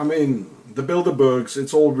 Well, I mean, the Bilderbergs,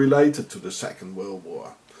 it's all related to the Second World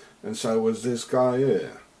War. And so was this guy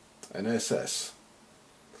here, an SS.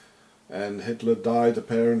 And Hitler died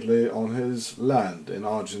apparently on his land in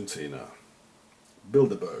Argentina.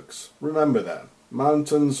 Bilderbergs, remember that.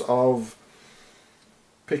 Mountains of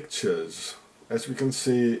pictures, as we can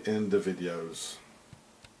see in the videos.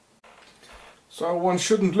 So one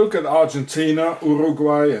shouldn't look at Argentina,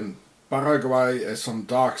 Uruguay and Paraguay as some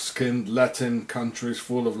dark-skinned Latin countries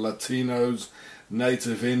full of Latinos,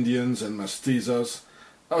 native Indians and mestizos.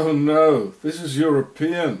 Oh no, this is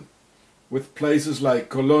European, with places like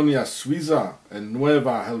Colonia Suiza and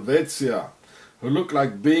Nueva Helvetia, who look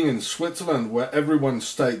like being in Switzerland, where everyone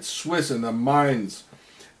stayed Swiss in their minds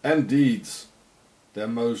and deeds, their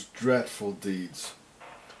most dreadful deeds.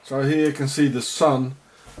 So here you can see the son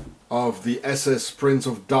of the SS Prince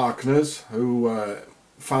of Darkness, who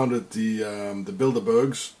founded the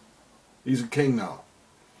Bilderbergs. He's a king now.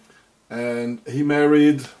 And he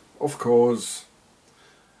married, of course,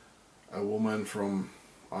 a woman from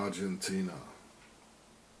Argentina,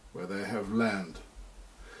 where they have land.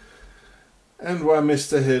 And where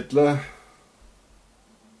Mr. Hitler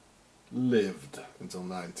lived until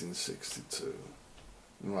 1962.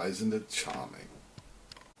 Why, isn't it charming?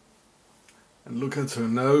 And look at her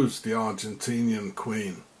nose, the Argentinian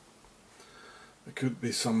queen. There could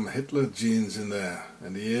be some Hitler genes in there,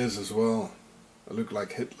 and the ears as well. They look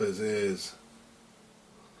like Hitler's ears.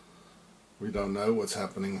 We don't know what's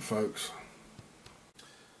happening, folks.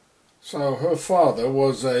 So her father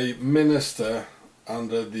was a minister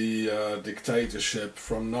under the dictatorship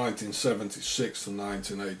from 1976 to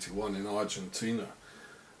 1981 in Argentina,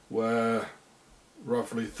 where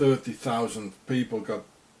roughly 30,000 people got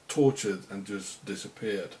tortured and just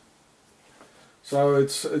disappeared. So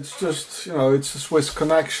it's just, you know, it's a Swiss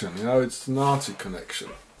connection, you know, it's the Nazi connection.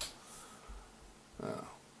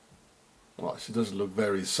 Well, she doesn't look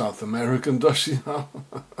very South American, does she now?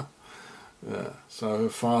 Yeah, so her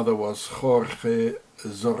father was Jorge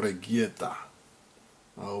Zorreguieta.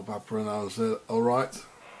 I hope I pronounced it alright.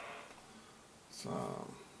 So,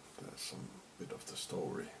 there's some bit of the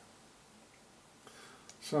story.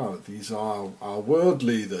 So, these are our world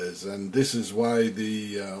leaders, and this is why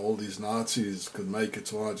all these Nazis could make it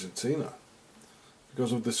to Argentina.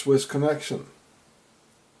 Because of the Swiss connection.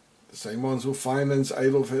 The same ones who financed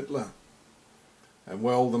Adolf Hitler. And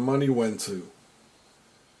where all the money went to.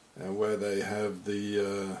 And where they have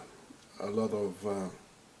a lot of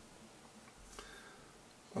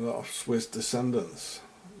Swiss descendants.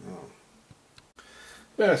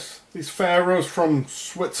 Yes, these pharaohs from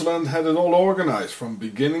Switzerland had it all organized from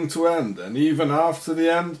beginning to end, and even after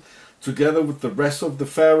the end, together with the rest of the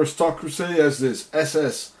fair aristocracy, as this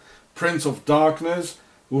SS Prince of Darkness,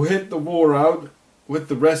 who hit the war out with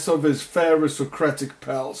the rest of his fair aristocratic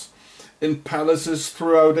pals in palaces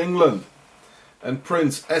throughout England. And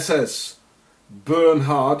Prince SS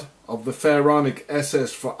Bernhard of the pharaonic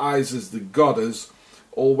SS for Isis the goddess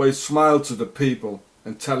always smiled to the people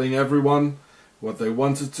and telling everyone what they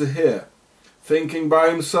wanted to hear, thinking by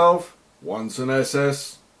himself, once an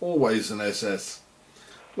SS, always an SS.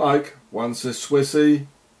 Like, once a Swissy,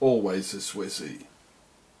 always a Swissy.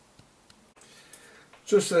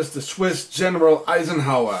 Just as the Swiss General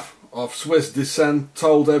Eisenhower of Swiss descent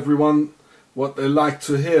told everyone what they liked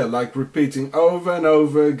to hear, like repeating over and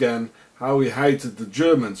over again how he hated the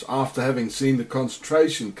Germans after having seen the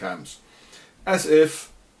concentration camps, as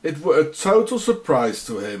if it were a total surprise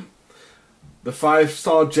to him. The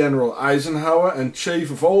five-star General Eisenhower and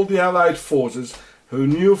chief of all the Allied forces, who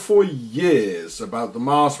knew for years about the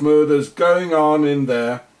mass murders going on in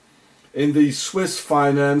these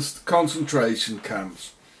Swiss-financed concentration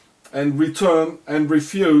camps, and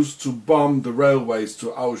refused to bomb the railways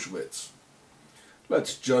to Auschwitz.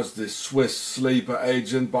 Let's judge this Swiss sleeper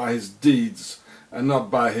agent by his deeds and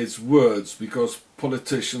not by his words, because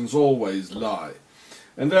politicians always lie.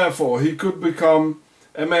 And therefore he could become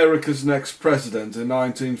America's next president in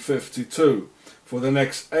 1952 for the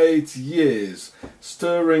next 8 years,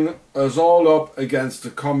 stirring us all up against the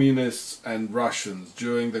communists and Russians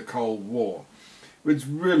during the Cold War, which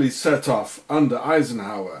really set off under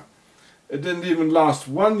Eisenhower. It didn't even last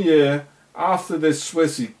 1 year after this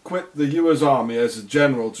Swissy quit the US Army as a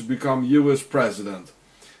general to become US president,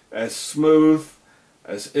 as smooth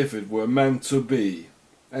as if it were meant to be,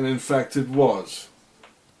 and in fact it was.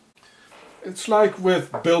 It's like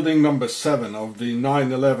with building number 7 of the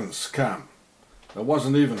 9/11 scam. It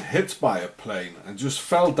wasn't even hit by a plane and just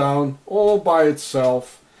fell down all by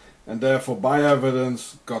itself, and therefore by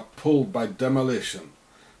evidence got pulled by demolition.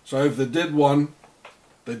 So if they did one,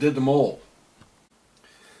 they did them all.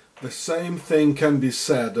 The same thing can be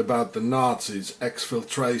said about the Nazis'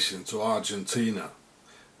 exfiltration to Argentina.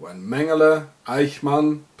 When Mengele,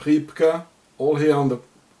 Eichmann, Priebke, all here on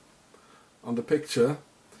the picture,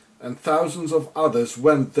 and thousands of others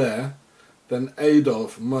went there, then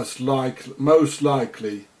Adolf most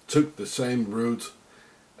likely took the same route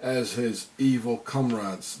as his evil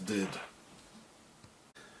comrades did.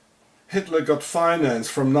 Hitler got finance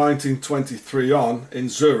from 1923 on in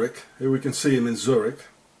Zurich. Here we can see him in Zurich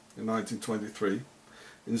in 1923.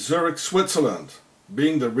 In Zurich, Switzerland,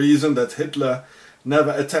 being the reason that Hitler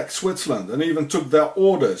never attacked Switzerland and even took their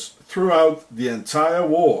orders throughout the entire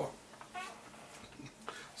war.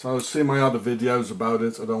 So see my other videos about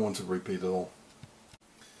it, I don't want to repeat it all.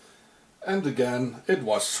 And again, it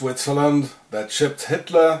was Switzerland that shipped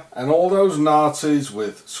Hitler and all those Nazis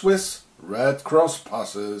with Swiss Red Cross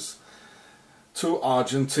passes to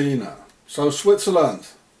Argentina. So Switzerland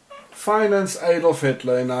financed Adolf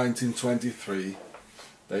Hitler in 1923.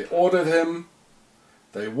 They ordered him,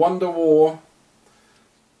 they won the war.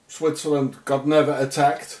 Switzerland got never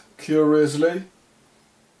attacked, curiously.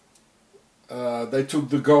 They took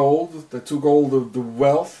the gold, they took all the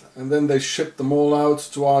wealth, and then they shipped them all out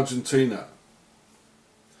to Argentina.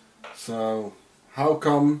 So, how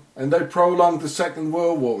come? And they prolonged the Second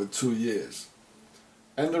World War with 2 years.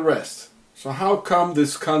 And the rest. So how come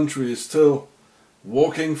this country is still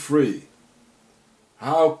walking free?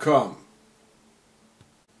 How come?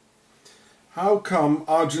 How come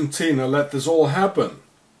Argentina let this all happen?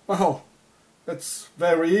 Well, it's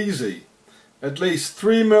very easy. At least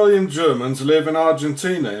 3 million Germans live in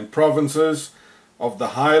Argentina, in provinces of the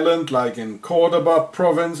highland, like in Cordoba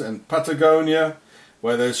province and Patagonia,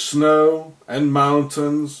 where there's snow and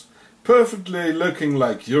mountains, perfectly looking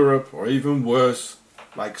like Europe, or even worse,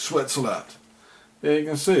 like Switzerland. Here you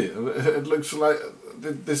can see, it looks like,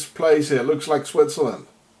 this place here looks like Switzerland.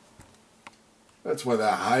 That's where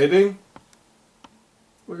they're hiding.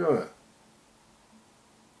 Look at that.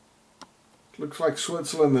 It looks like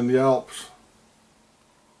Switzerland in the Alps.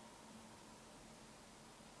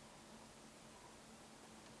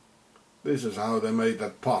 This is how they made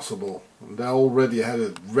that possible. And they already had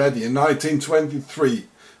it ready in 1923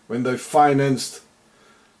 when they financed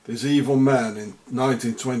this evil man in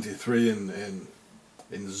 1923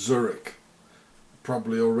 in Zurich.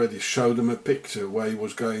 Probably already showed him a picture where he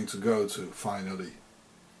was going to go to finally.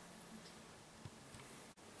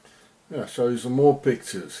 Yeah, show you some more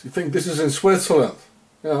pictures. You think this is in Switzerland?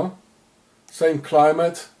 You know, same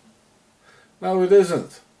climate? No, it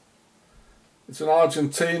isn't. It's in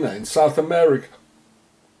Argentina, in South America.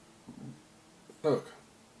 Look.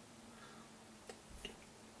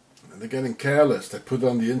 And they're getting careless. They put it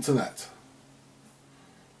on the internet.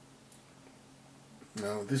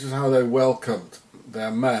 Now, this is how they welcomed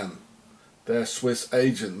their man, their Swiss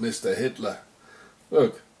agent, Mr. Hitler.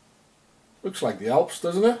 Look. Looks like the Alps,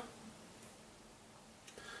 doesn't it?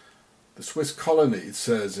 The Swiss colony, it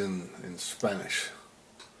says in Spanish.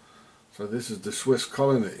 So this is the Swiss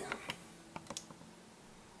colony.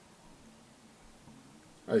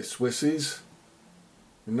 Hey Swissies,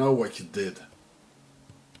 you know what you did.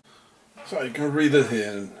 So you can read it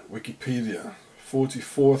here in Wikipedia.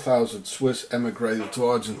 44,000 Swiss emigrated to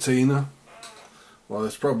Argentina. Well,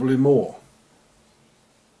 there's probably more.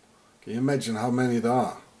 Can you imagine how many there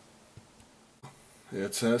are? Here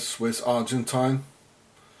it says Swiss Argentine.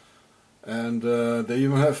 And they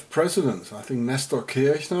even have presidents. I think Nestor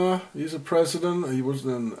Kirchner, he's a president. He was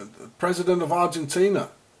the president of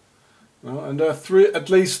Argentina. And there are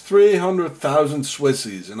at least 300,000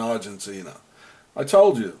 Swissies in Argentina. I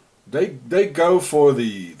told you, they go for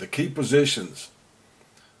the key positions,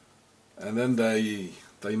 and then they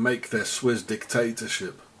make their Swiss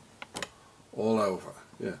dictatorship all over.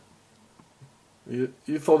 Yeah.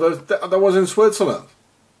 You thought that was in Switzerland,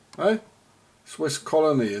 right? Swiss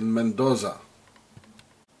colony in Mendoza.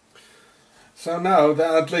 So now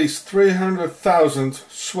there are at least 300,000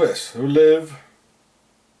 Swiss who live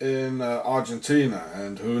in Argentina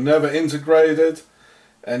and who never integrated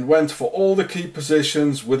and went for all the key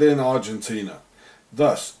positions within Argentina,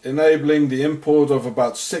 thus enabling the import of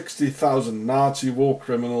about 60,000 Nazi war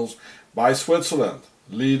criminals by Switzerland,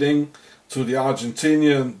 leading to the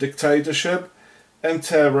Argentinian dictatorship and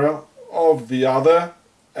terror of the other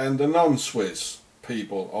and the non-Swiss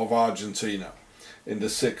people of Argentina in the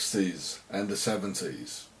 60s and the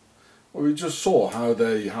 70s. Well, we just saw how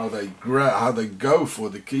they go for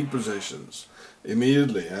the key positions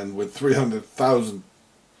immediately, and with 300,000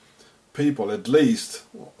 people at least,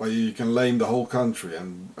 where you can lame the whole country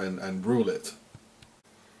and rule it.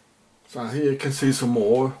 So here you can see some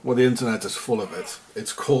more. Well, the internet is full of it.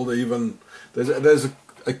 It's called even there's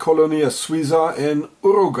a Colonia Suiza in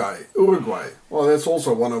Uruguay. Well, that's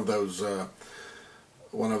also one of those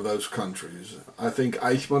countries. I think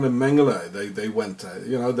Eichmann and Mengele, they went there.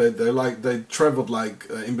 You know, they traveled like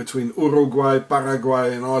in between Uruguay,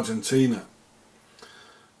 Paraguay and Argentina.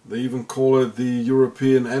 They even call it the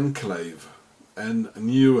European enclave, and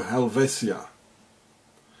New Helvetia.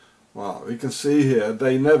 Well, we can see here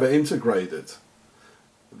they never integrated.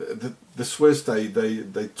 The Swiss,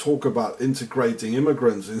 they talk about integrating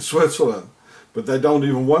immigrants in Switzerland, but they don't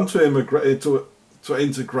even want to integrate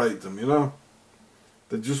them, you know.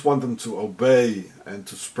 They just want them to obey and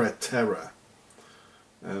to spread terror.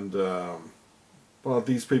 And well,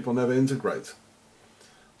 these people never integrate.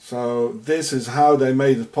 So this is how they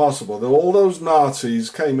made it possible. All those Nazis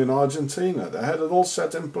came in Argentina. They had it all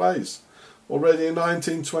set in place already in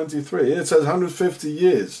 1923. It says 150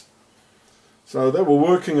 years. So they were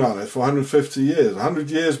working on it for 150 years, 100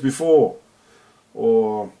 years before,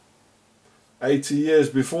 or 80 years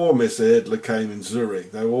before Mr. Hitler came in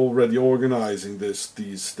Zurich. They were already organizing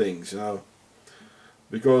these things, you know.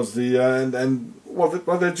 Because they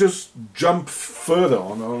just jump further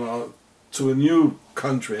on to a new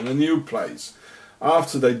country and a new place.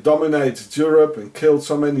 After they dominated Europe and killed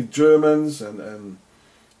so many Germans and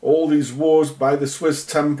all these wars by the Swiss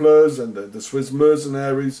Templars and the Swiss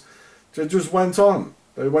mercenaries, they just went on.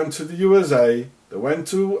 They went to the USA, they went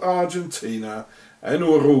to Argentina and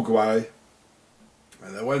Uruguay,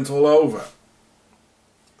 and they went all over.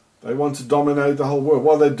 They want to dominate the whole world.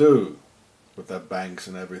 Well, they do, with their banks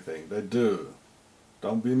and everything. They do.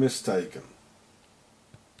 Don't be mistaken.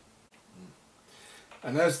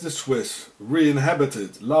 And as the Swiss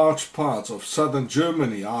re-inhabited large parts of southern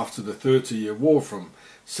Germany after the 30-year War from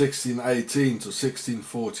 1618 to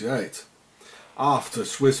 1648, after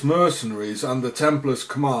Swiss mercenaries under Templars'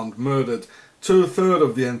 command murdered 2/3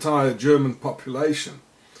 of the entire German population,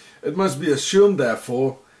 it must be assumed,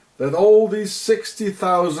 therefore, that all these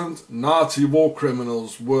 60,000 Nazi war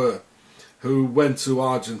criminals who went to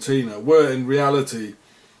Argentina were in reality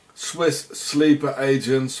Swiss sleeper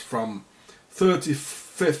agents from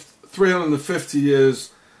 350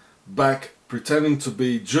 years back, pretending to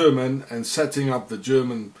be German and setting up the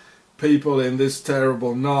German people in this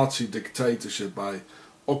terrible Nazi dictatorship by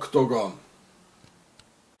OCTOGON.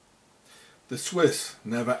 The Swiss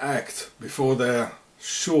never act before they're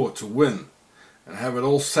sure to win and have it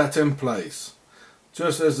all set in place,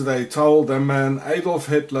 just as they told their man Adolf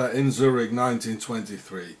Hitler in Zurich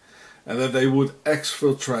 1923, and that they would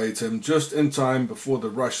exfiltrate him just in time before the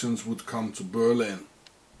Russians would come to Berlin.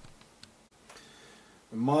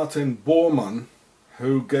 Martin Bormann,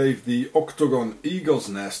 who gave the OCTOGON eagle's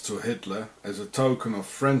nest to Hitler as a token of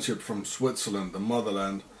friendship from Switzerland, the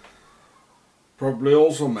motherland, probably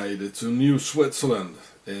also made it to New Switzerland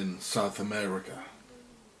in South America.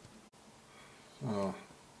 Oh,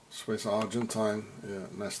 Swiss Argentine, yeah,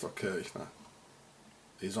 Nestor Kirchner.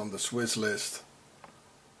 He's on the Swiss list,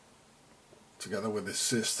 together with his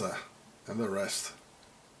sister and the rest.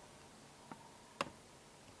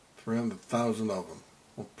 300,000 of them,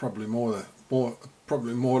 or probably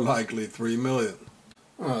more likely 3 million.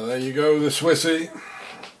 Oh, there you go, the Swissy.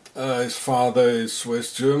 His father is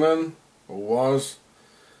Swiss German, or was,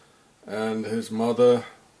 and his mother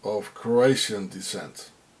of Croatian descent.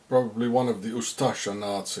 Probably one of the Ustasha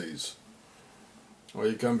Nazis. Well,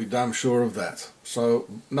 you can be damn sure of that. So,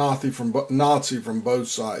 Nazi from both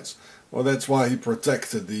sides. Well, that's why he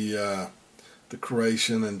protected the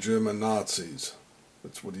Croatian and German Nazis.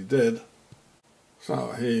 That's what he did.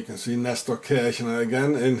 So, here you can see Nestor Kirchner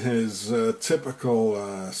again in his typical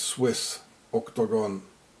Swiss OCTOGON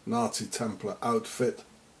Nazi Templar outfit.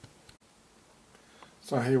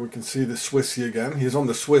 So here we can see the Swissy again. He's on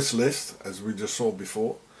the Swiss list, as we just saw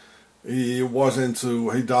before. He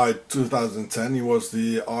died 2010. He was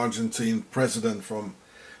the Argentine president from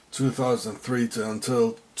 2003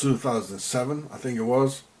 until 2007, I think it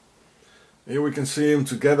was. Here we can see him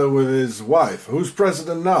together with his wife. Who's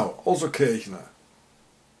president now? Also Kirchner.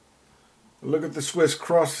 Look at the Swiss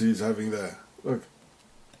cross he's having there. Look.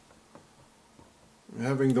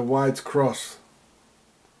 Having the white cross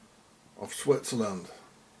of Switzerland.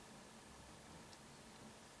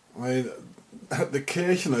 I mean, the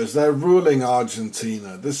Kirchners, they're ruling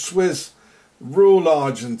Argentina. The Swiss rule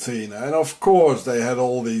Argentina, and of course they had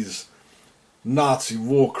all these Nazi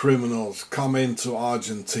war criminals come into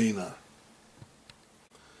Argentina.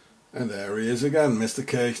 And there he is again, Mr.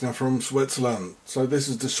 Kirchner from Switzerland. So this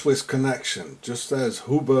is the Swiss connection, just as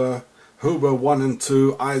Huber 1 and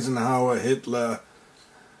 2, Eisenhower, Hitler,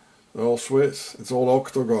 they're all Swiss. It's all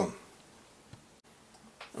OCTOGON.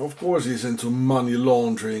 Of course he's into money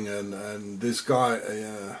laundering and this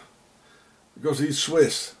guy, because he's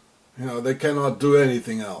Swiss, you know, they cannot do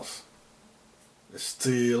anything else. They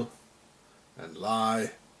steal and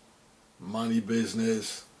lie, money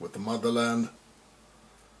business with the motherland,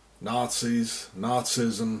 Nazis,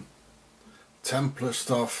 Nazism, Templar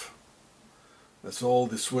stuff. That's all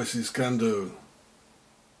the Swissies can do.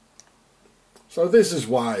 So this is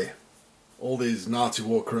why all these Nazi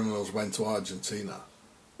war criminals went to Argentina.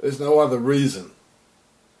 There's no other reason.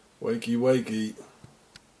 Wakey wakey.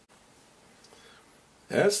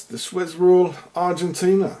 Yes, the Swiss ruled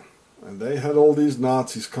Argentina, and they had all these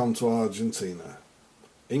Nazis come to Argentina,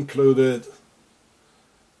 included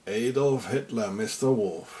Adolf Hitler, Mr.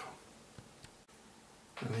 Wolf.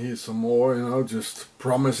 And here's some more, you know, just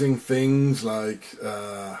promising things like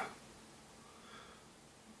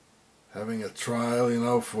having a trial, you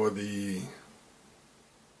know, for the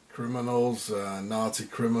criminals, Nazi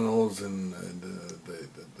criminals in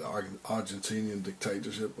the Argentinian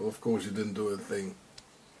dictatorship. Well, of course, he didn't do a thing.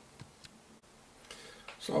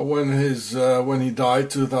 So when he died,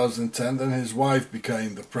 2010, then his wife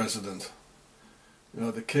became the president. You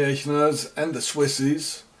know, the Kirchners and the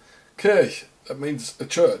Swissies. Kirch, that means a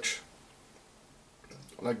church,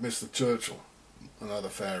 like Mr. Churchill, another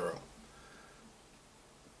pharaoh.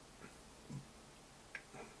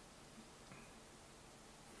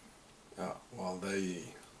 While the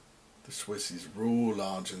Swissies rule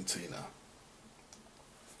Argentina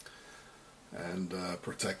and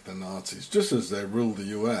protect the Nazis, just as they ruled the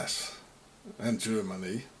US and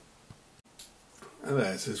Germany. And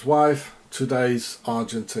there's his wife, today's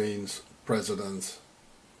Argentinian's president.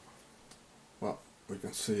 Well, we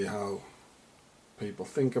can see how people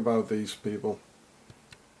think about these people.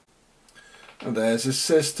 And there's his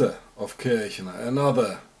sister of Kirchner,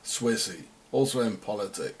 another Swissie, also in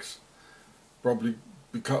politics.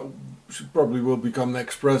 She probably will become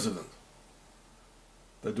next president.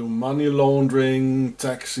 They do money laundering,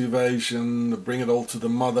 tax evasion, they bring it all to the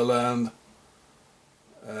motherland,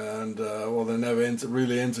 and well, they're never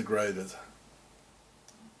really integrated.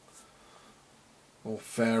 All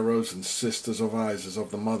pharaohs and sisters of Isis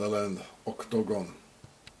of the motherland, OCTOGON.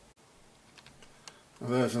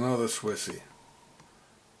 And there's another Swissie,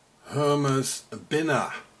 Hermes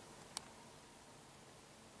Binna.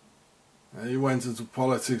 He went into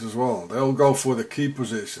politics as well. They all go for the key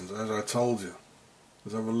positions, as I told you.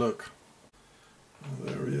 Let's have a look.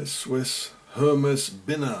 There he is, Swiss Hermes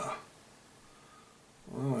Binna.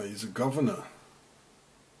 Oh, he's a governor.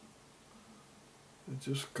 They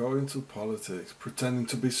just go into politics, pretending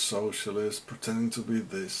to be socialist, pretending to be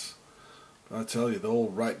this. But I tell you, they're all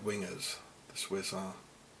right-wingers, the Swiss are.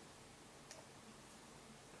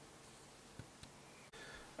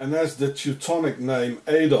 And as the Teutonic name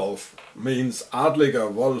Adolf means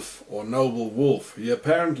Adliger Wolf or noble wolf, he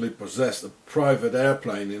apparently possessed a private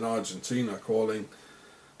airplane in Argentina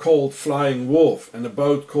called Flying Wolf and a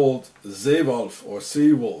boat called Seewolf or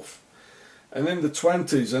Sea Wolf. And in the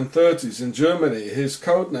 20s and 30s in Germany his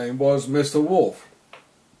code name was Mr. Wolf,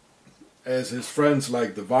 as his friends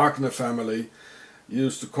like the Wagner family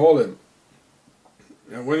used to call him.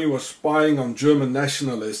 And when he was spying on German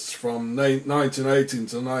nationalists from 1918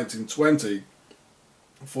 to 1920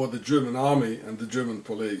 for the German army and the German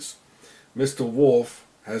police, Mr. Wolf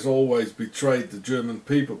has always betrayed the German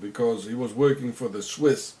people because he was working for the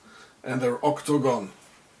Swiss and their OCTOGON.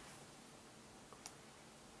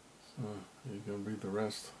 So you can read the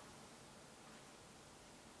rest.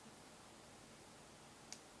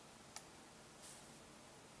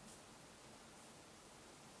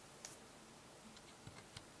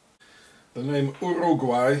 The name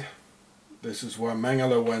Uruguay, this is where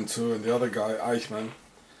Mengele went to and the other guy, Eichmann.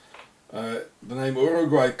 The name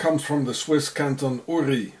Uruguay comes from the Swiss canton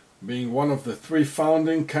Uri, being one of the 3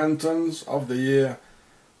 founding cantons of the year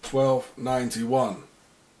 1291.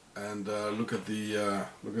 And look at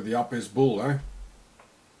the ALPS bull, eh?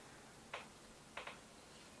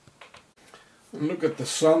 And look at the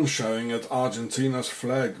sun showing at Argentina's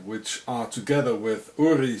flag, which are together with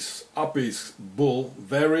Uri's ALPS bull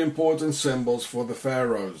very important symbols for the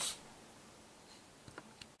pharaohs.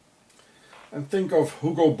 And think of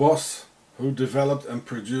Hugo Boss, who developed and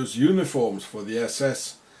produced uniforms for the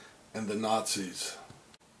SS and the Nazis.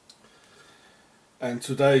 And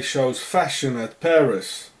today shows fashion at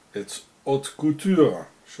Paris. It's haute couture,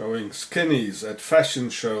 showing skinnies at fashion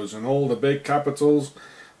shows in all the big capitals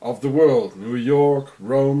of the world, New York,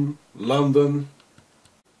 Rome, London.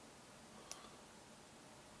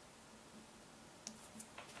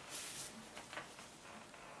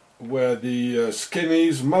 Where the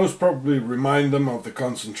skinnies most probably remind them of the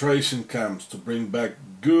concentration camps to bring back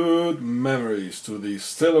good memories to the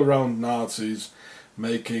still around Nazis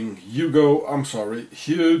making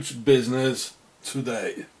huge business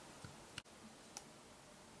today.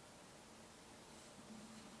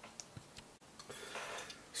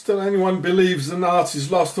 Still anyone believes the Nazis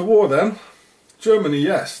lost the war then? Germany,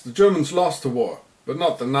 yes, the Germans lost the war, but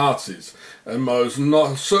not the Nazis, and most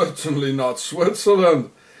certainly not Switzerland.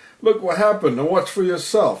 Look what happened and watch for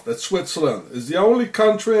yourself that Switzerland is the only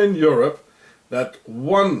country in Europe that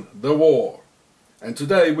won the war. And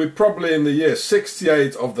today we're probably in the year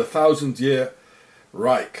 68 of the 1000-year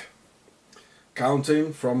Reich,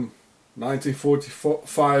 counting from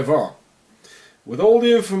 1945 on. With all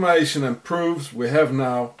the information and proofs we have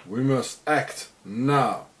now, we must act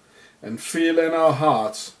now and feel in our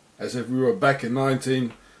hearts as if we were back in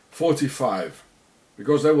 1945,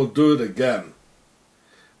 because they will do it again,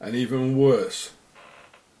 and even worse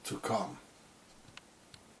to come.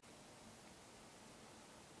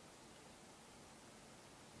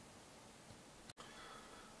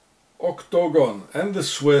 OCTOGON and the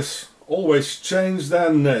Swiss always change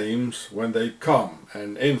their names when they come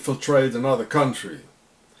and infiltrate another country,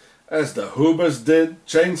 as the Hoovers did,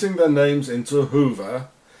 changing their names into Hoover,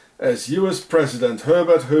 as US President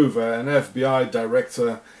Herbert Hoover and FBI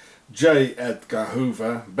Director J. Edgar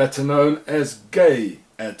Hoover, better known as Gay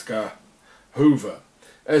Edgar Hoover,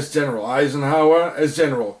 as General Eisenhower, as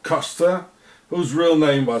General Custer, whose real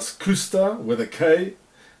name was Custer with a K,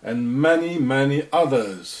 and many, many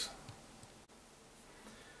others.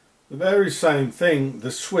 The very same thing the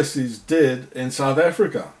Swissies did in South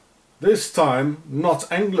Africa, this time not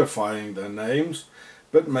anglifying their names,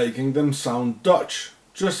 but making them sound Dutch,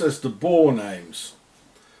 just as the Boer names.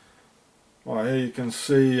 Well, here you can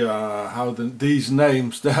see how these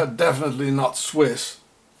names, they are definitely not Swiss,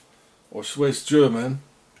 or Swiss German,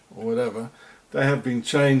 or whatever. They have been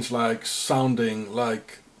changed like sounding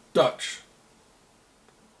like Dutch.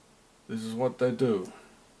 This is what they do.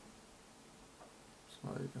 So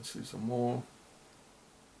you can see some more.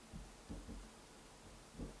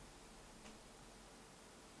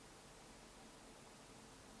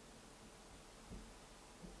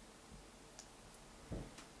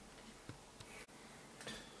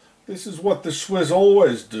 This is what the Swiss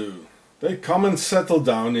always do. They come and settle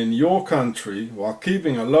down in your country while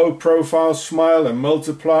keeping a low profile, smile and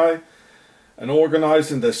multiply, and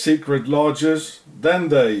organize in their secret lodges. Then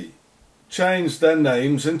they change their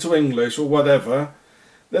names into English or whatever.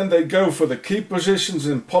 Then they go for the key positions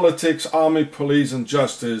in politics, army, police and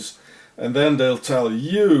justice, and then they'll tell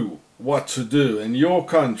you what to do in your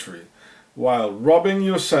country while robbing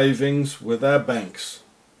your savings with their banks.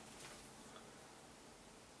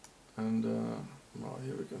 And well,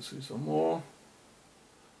 here we can see some more.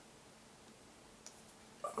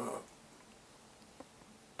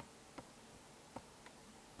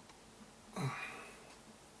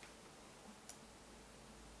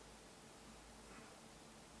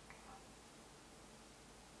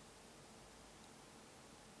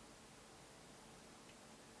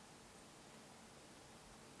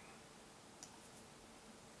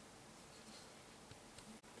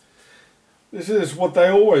 This is what they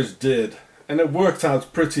always did, and it worked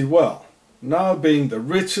out pretty well. Now being the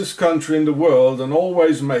richest country in the world, and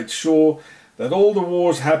always made sure that all the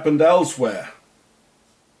wars happened elsewhere.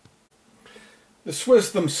 The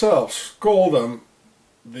Swiss themselves call them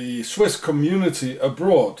the Swiss community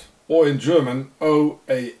abroad, or in German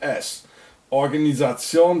OAS,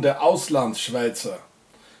 Organisation der Auslandsschweizer,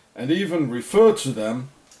 and even refer to them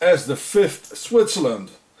as the fifth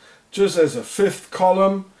Switzerland, just as a fifth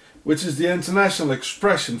column, which is the international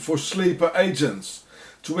expression for sleeper agents,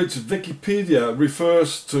 to which Wikipedia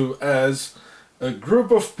refers to as a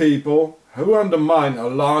group of people who undermine a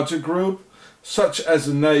larger group, such as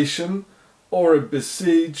a nation or a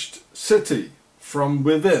besieged city, from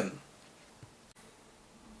within.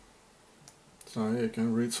 So you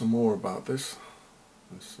can read some more about this.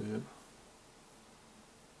 Let's see it.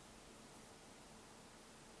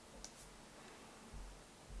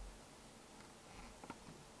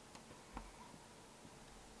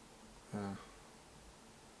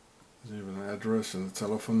 There's even an address and a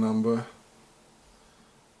telephone number.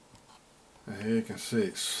 And here you can see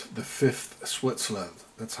it's the fifth Switzerland.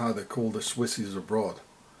 That's how they call the Swissies abroad.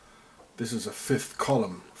 This is a fifth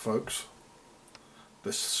column, folks.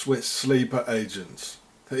 The Swiss sleeper agents.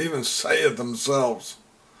 They even say it themselves.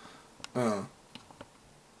 They're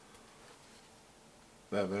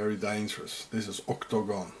very dangerous. This is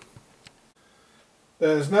OCTOGON.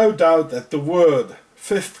 There's no doubt that the word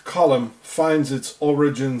fifth column finds its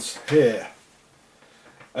origins here,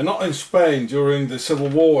 and not in Spain during the Civil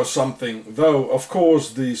War or something, though of course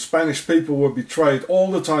the Spanish people were betrayed all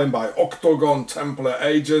the time by Octagon Templar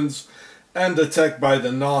agents and attacked by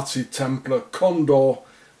the Nazi Templar Condor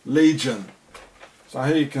Legion. So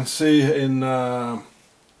here you can see in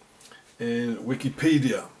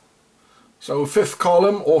Wikipedia. So fifth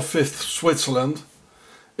column, or fifth Switzerland,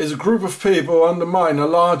 is a group of people who undermine a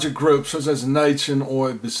larger group, such as a nation or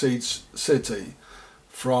a besieged city,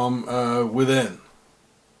 from within.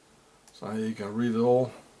 So here you can read it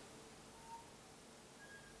all.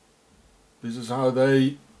 This is how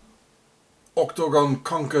they OCTOGON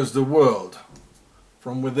conquers the world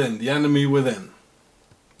from within, the enemy within.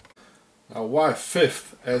 Now why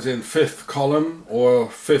fifth, as in fifth column or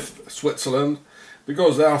fifth Switzerland?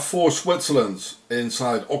 Because there are 4 Switzerlands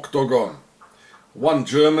inside OCTOGON. One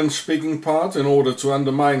German speaking part in order to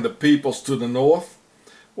undermine the peoples to the north,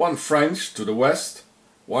 one French to the west,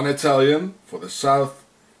 one Italian for the south,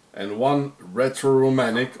 and one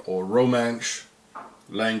Retro-Romanic or Romansh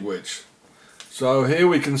language. So here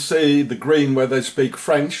we can see the green where they speak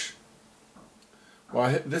French.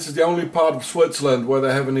 Well, this is the only part of Switzerland where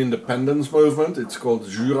they have an independence movement. It's called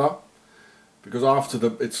Jura, because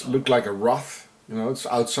after it's looked like a Roth, you know, it's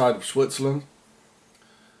outside of Switzerland.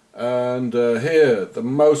 And here, the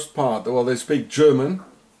most part, well, they speak German,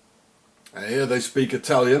 and here they speak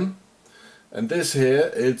Italian. And this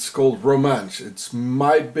here, it's called Romansh. It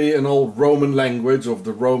might be an old Roman language of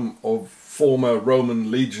the former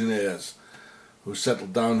Roman legionnaires who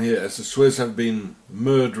settled down here, as the Swiss have been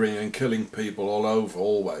murdering and killing people all over,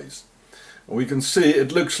 always. And we can see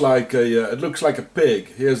it looks like a pig.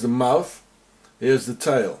 Here's the mouth, here's the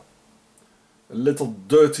tail. A little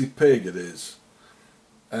dirty pig it is.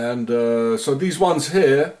 And so these ones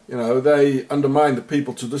here, you know, they undermine the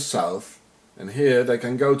people to the south, and here they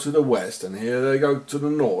can go to the west, and here they go to the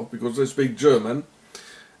north because they speak German.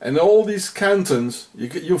 And all these cantons,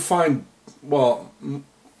 you find, well,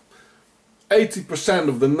 80%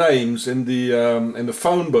 of the names in the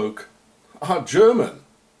phone book are German,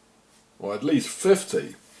 or at least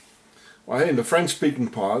 50. Well, in the French-speaking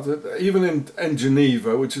part, even in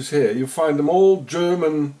Geneva, which is here, you find them all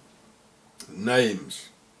German names.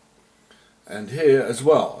 And here as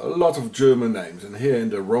well, a lot of German names, and here in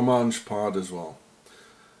the Romansh part as well.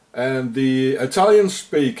 And the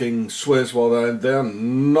Italian-speaking Swiss, well, they're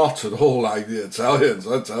not at all like the Italians,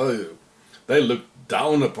 I tell you. They look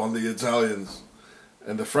down upon the Italians.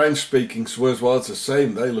 And the French-speaking Swiss, well, it's the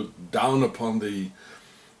same. They look down upon the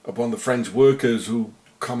French workers who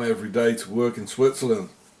come every day to work in Switzerland.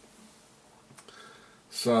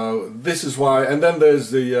 So this is why. And then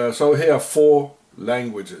there's the so here are 4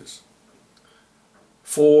 languages.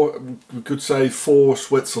 4, we could say 4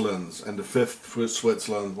 Switzerlands, and the 5th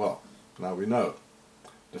Switzerland, well, now we know,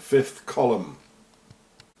 the 5th column.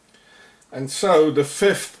 And so the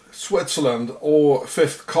 5th Switzerland or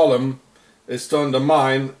 5th column is to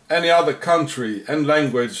undermine any other country and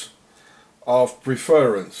language of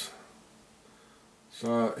preference.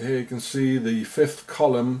 So here you can see the 5th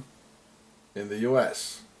column in the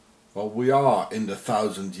US. Well, we are in the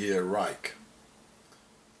 1,000-year Reich.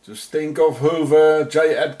 Just think of Hoover,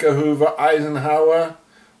 J. Edgar Hoover, Eisenhower.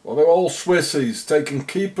 Well, they're all Swissies taking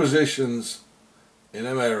key positions in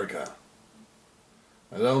America.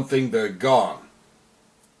 I don't think they're gone.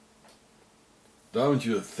 Don't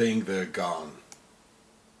you think they're gone?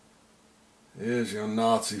 Here's your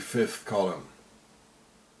Nazi 5th column.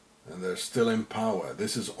 And they're still in power.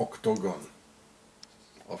 This is OCTOGON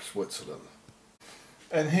of Switzerland.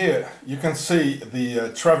 And here you can see the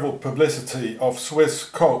travel publicity of Swiss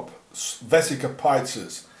Coop, Wessiger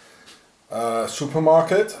Pizzas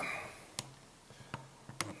supermarket.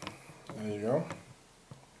 There you go.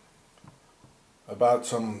 About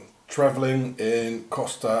some traveling in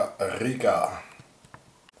Costa Rica.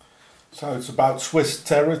 So it's about Swiss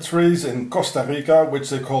territories in Costa Rica, which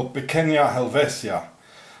they call Pequeña Helvetia,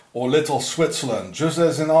 or Little Switzerland, just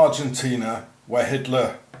as in Argentina, where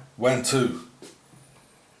Hitler went to.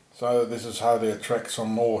 So this is how they attract some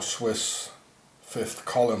more Swiss 5th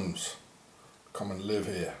columns to come and live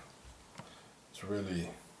here. It's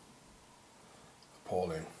really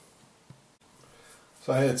appalling.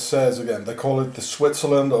 So here it says again, they call it the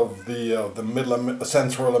Switzerland of the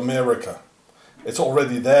Central America. It's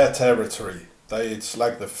already their territory. It's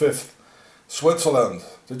like the 5th Switzerland.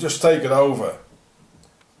 They just take it over.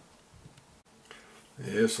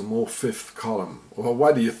 Here's some more 5th column. Well,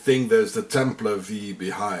 why do you think there's the Templar V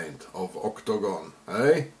behind of OCTOGON,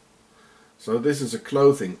 eh? So this is a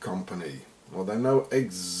clothing company. Well, they know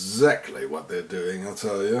exactly what they're doing, I'll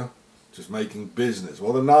tell you. Just making business.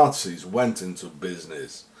 Well, the Nazis went into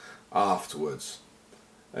business afterwards.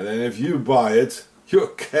 And then if you buy it, you're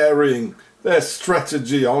carrying their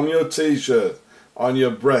strategy on your t-shirt, on your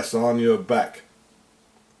breast, on your back.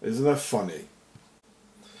 Isn't that funny?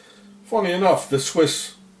 Funny enough, the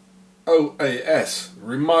Swiss OAS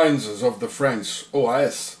reminds us of the French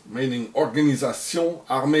OAS, meaning Organisation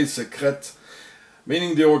Armée Secrète,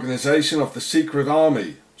 meaning the organization of the secret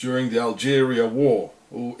army during the Algeria War,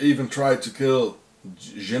 who even tried to kill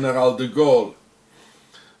General de Gaulle.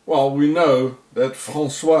 Well, we know that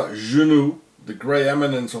François Genoux, the grey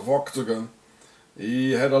eminence of Octagon,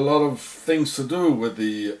 he had a lot of things to do with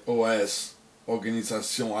the OAS,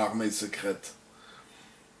 Organisation Armée Secrète,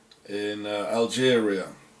 in Algeria.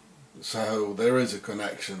 So there is a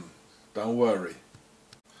connection, don't worry.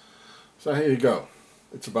 So here you go.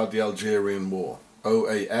 It's about the Algerian War.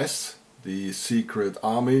 OAS, the secret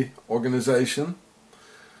army organization,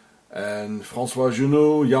 and François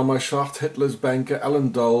Genoux, Jan Machaert, Hitler's banker,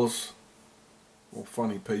 Alan Dulles, all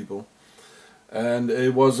funny people. And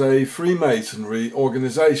it was a Freemasonry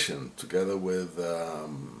organization together with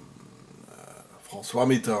François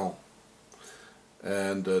Mitterrand.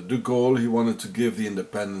 And de Gaulle, he wanted to give the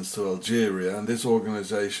independence to Algeria, and this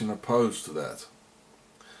organization opposed to that.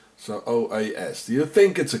 So OAS. Do you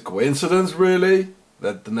think it's a coincidence, really,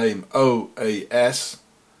 that the name OAS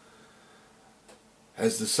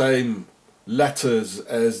has the same letters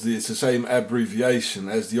as it's the same abbreviation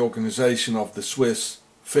as the organization of the Swiss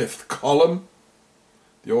Fifth Column,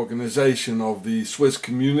 the organization of the Swiss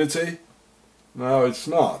community? No, it's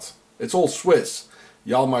not. It's all Swiss.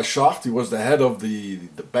 Jan Machaert, he was the head of the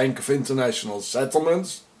Bank of International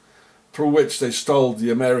Settlements, through which they stole the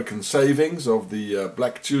American savings of the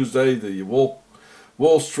Black Tuesday, the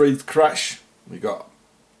Wall Street crash. We got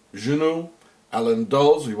Genoux, Alan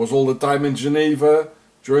Dulles, he was all the time in Geneva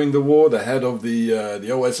during the war, the head of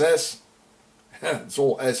the OSS. It's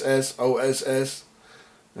all SS, OSS,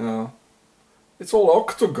 you know. It's all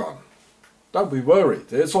Octagon. Don't be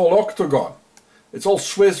worried, it's all Octagon. It's all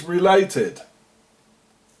Swiss related.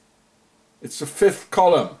 It's the fifth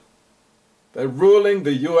column. They're ruling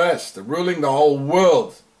the US, they're ruling the whole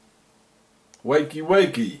world. Wakey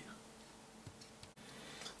wakey.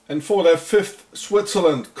 And for their fifth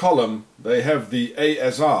Switzerland column, they have the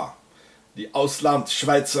ASR, the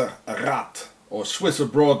Ausland-Schweizer Rat, or Swiss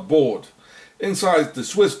Abroad Board, inside the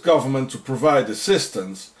Swiss government to provide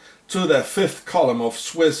assistance to their fifth column of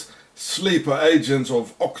Swiss sleeper agents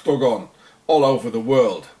of Octagon all over the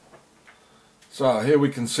world. So here we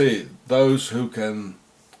can see those who can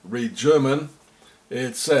read German.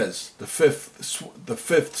 It says the fifth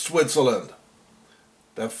Switzerland,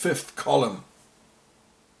 their fifth column.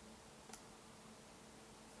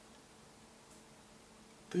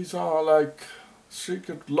 These are like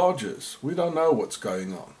secret lodges. We don't know what's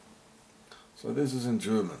going on. So this is in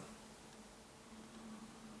German.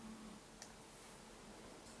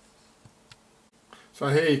 So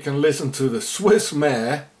here you can listen to the Swiss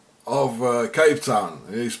mayor of Cape Town.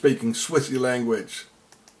 He's speaking Swissy language.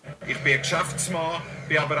 Ich bin Geschäftsmann,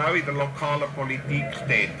 bin aber auch in der lokalen Politik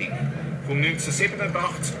tätig. Von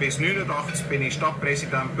 1987 bis 1989 bin ich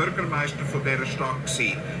Stadtpräsident, Bürgermeister von dieser Stadt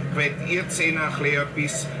gewesen. Ich werde jetzt Ihnen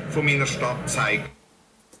etwas von meiner Stadt zeigen.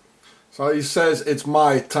 So he says it's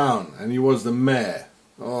my town, and he was the mayor.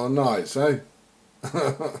 Oh, nice, eh?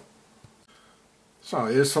 So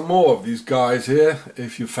here's some more of these guys here,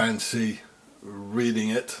 if you fancy reading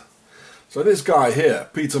it. So this guy here,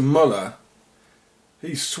 Peter Muller,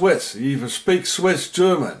 he's Swiss. He even speaks Swiss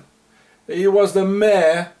German. He was the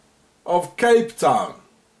mayor of Cape Town,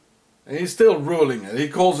 and he's still ruling it. He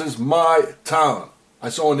calls this my town. I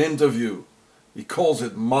saw an interview. He calls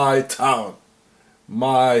it my town,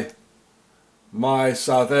 my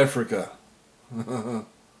South Africa. There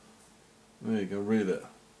you can read it.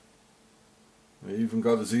 He even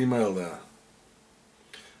got his email there.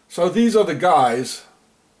 So these are the guys,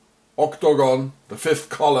 Octagon, the fifth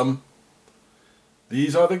column.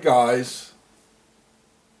 These are the guys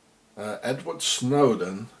Edward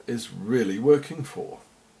Snowden is really working for.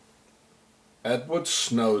 Edward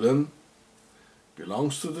Snowden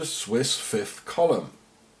belongs to the Swiss fifth column.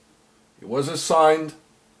 He was assigned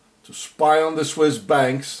to spy on the Swiss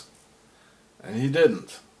banks, and he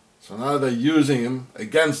didn't. So now they're using him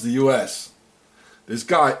against the US. This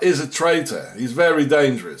guy is a traitor. He's very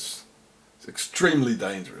dangerous. He's extremely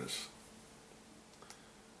dangerous.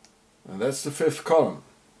 And that's the fifth column.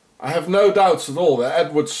 I have no doubts at all that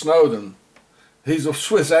Edward Snowden, he's of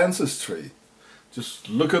Swiss ancestry. Just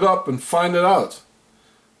look it up and find it out.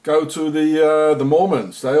 Go to the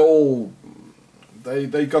Mormons. They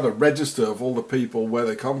got a register of all the people where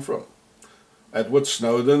they come from. Edward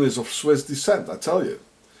Snowden is of Swiss descent, I tell you.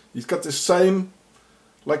 He's got the same,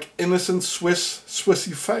 like, innocent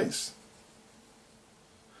Swissy face.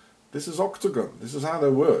 This is Octagon. This is how they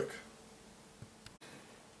work.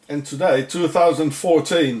 And today,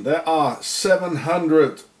 2014, there are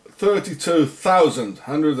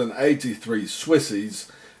 732,183 Swissies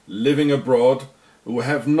living abroad who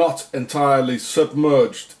have not entirely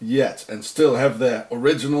submerged yet and still have their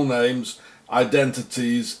original names,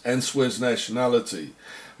 identities and Swiss nationality,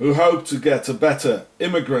 who hope to get a better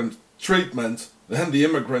immigrant treatment than the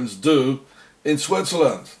immigrants do in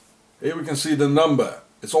Switzerland. Here we can see the number.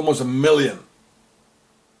 It's almost 1 million.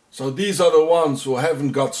 So these are the ones who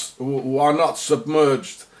who are not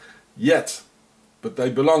submerged yet, but they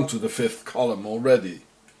belong to the 5th column already.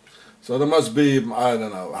 So there must be, I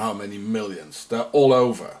don't know how many millions. They're all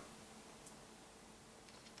over.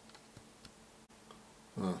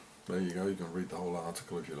 Oh, there you go. You can read the whole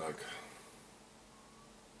article if you like.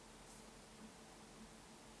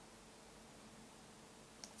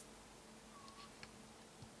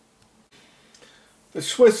 The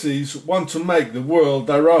Swissies want to make the world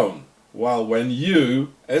their own, while when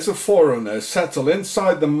you, as a foreigner, settle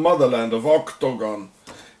inside the motherland of OCTOGON,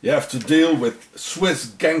 you have to deal with Swiss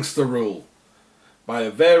gangster rule by a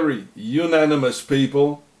very unanimous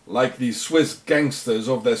people, like these Swiss gangsters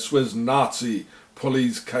of their Swiss Nazi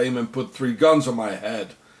police came and put 3 guns on my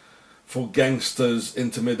head for gangsters'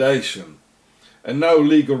 intimidation, and no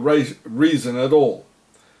legal reason at all.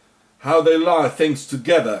 How they lie things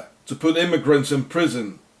together to put immigrants in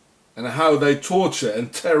prison, and how they torture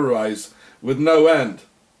and terrorize with no end.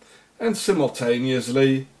 And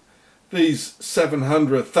simultaneously, these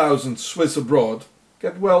 700,000 Swiss abroad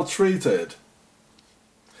get well treated.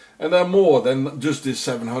 And they're more than just these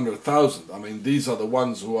 700,000. I mean, these are the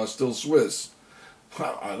ones who are still Swiss.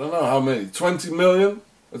 I don't know how many, 20 million?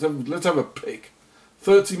 Let's have a pick.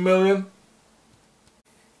 30 million?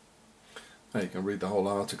 Hey, you can read the whole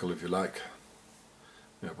article if you like.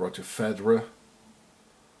 Yeah, Roger Federer.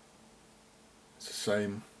 It's the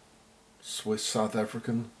same. Swiss, South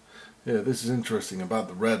African. Yeah, this is interesting about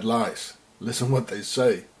the red lice. Listen what they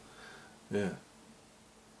say. Yeah.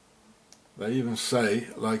 They even say,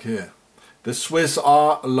 like here, the Swiss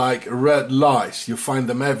are like red lice. You find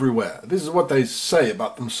them everywhere. This is what they say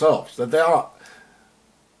about themselves. That they are,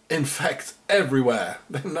 in fact, everywhere.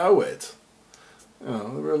 They know it. You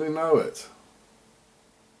know, they really know it.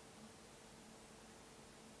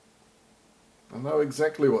 I know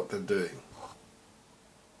exactly what they're doing.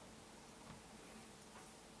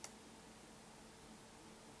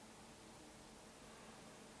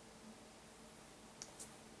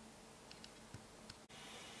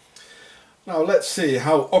 Now let's see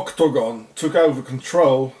how OCTOGON took over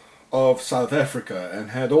control of South Africa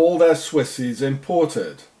and had all their Swissies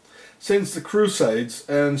imported. Since the Crusades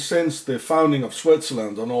and since the founding of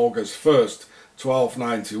Switzerland on August 1st,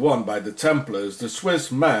 1291 by the Templars, the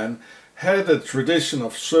Swiss man had a tradition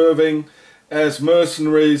of serving as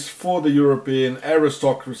mercenaries for the European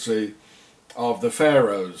aristocracy of the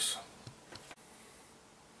pharaohs.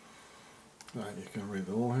 Right, you can read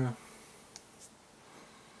it all here.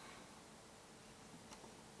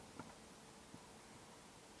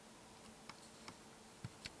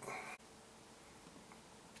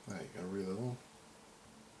 There you can read it all.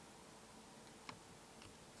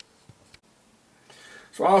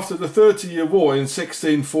 So after the 30-year war in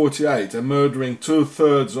 1648 and murdering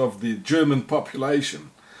 2/3 of the German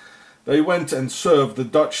population, they went and served the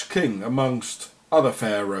Dutch king amongst other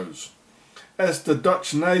pharaohs. As the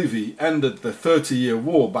Dutch navy ended the 30-year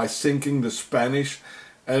war by sinking the Spanish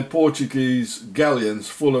and Portuguese galleons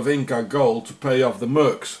full of Inca gold to pay off the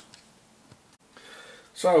mercs.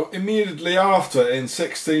 So immediately after, in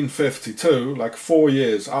 1652, like 4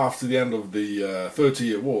 years after the end of the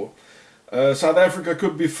 30-year war, South Africa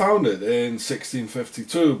could be founded in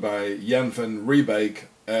 1652 by Jan van Riebeeck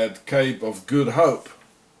at Cape of Good Hope.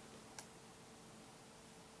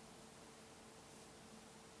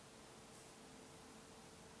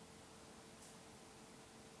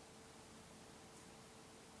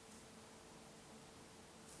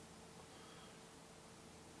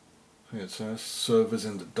 Here it says, service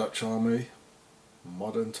in the Dutch army,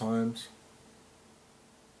 modern times,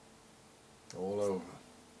 all over.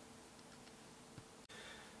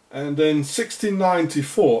 And in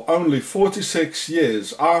 1694, only 46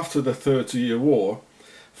 years after the 30-year war,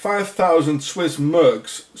 5,000 Swiss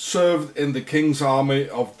mercs served in the King's Army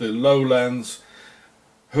of the Lowlands,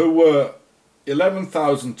 who were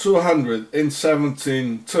 11,200 in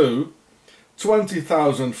 1702,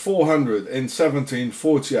 20,400 in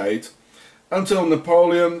 1748, until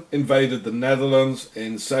Napoleon invaded the Netherlands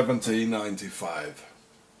in 1795.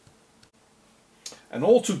 And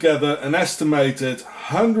altogether an estimated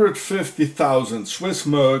 150,000 Swiss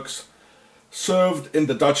mercs served in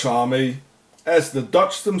the Dutch army, as the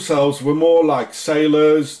Dutch themselves were more like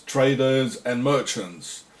sailors, traders and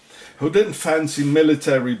merchants, who didn't fancy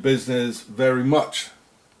military business very much.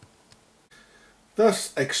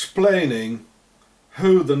 Thus explaining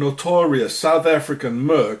who the notorious South African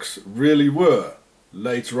mercs really were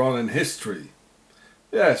later on in history.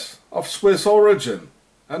 Yes, of Swiss origin,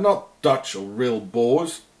 and not Dutch or real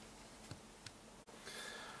Boers.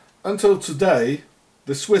 Until today,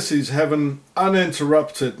 the Swissies have an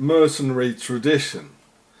uninterrupted mercenary tradition.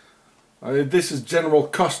 I mean, this is General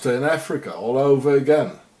Costa in Africa all over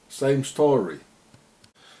again. Same story.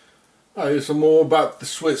 Here's some more about the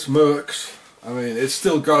Swiss mercs. I mean, it's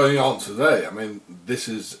still going on today. I mean, this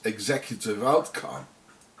is executive outcome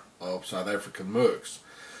of South African mercs.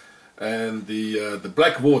 And the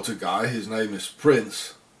Blackwater guy, his name is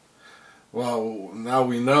Prince. Well, now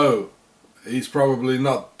we know he's probably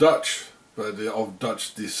not Dutch, but of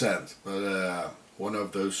Dutch descent, but one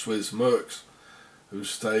of those Swiss mercs who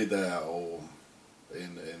stayed there or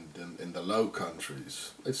in the Low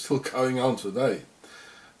Countries. It's still going on today.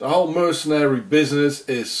 The whole mercenary business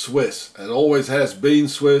is Swiss. It always has been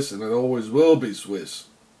Swiss and it always will be Swiss.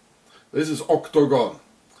 This is OCTOGON.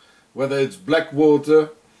 Whether it's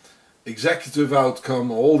Blackwater, Executive Outcome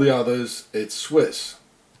or all the others, it's Swiss.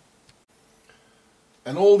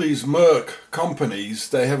 And all these merc companies,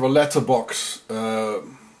 they have a letterbox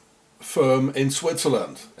firm in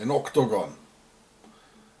Switzerland, in OCTOGON.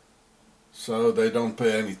 So they don't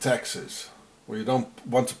pay any taxes. Well, you don't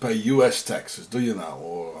want to pay US taxes, do you now?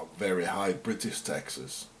 Or very high British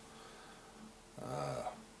taxes. Yeah.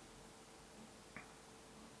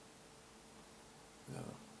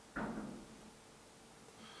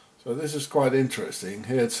 So this is quite interesting.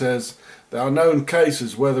 Here it says, there are known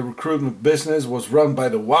cases where the recruitment business was run by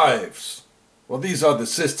the wives. Well, these are the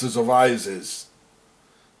sisters of ISIS.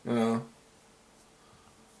 You know,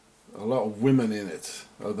 a lot of women in it.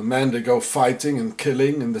 The men, they go fighting and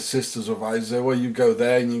killing, and the sisters of ISIS, well, you go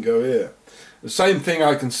there and you go here. The same thing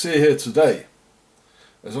I can see here today.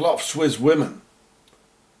 There's a lot of Swiss women.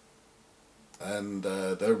 And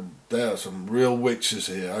there are some real witches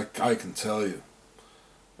here, I can tell you.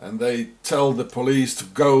 And they tell the police to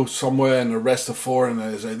go somewhere and arrest a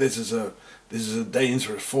foreigner. They say, this is a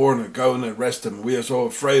dangerous foreigner, go and arrest him, we are so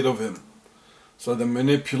afraid of him. So they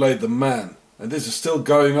manipulate the man. And this is still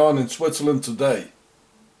going on in Switzerland today.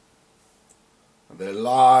 And they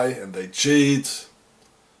lie and they cheat.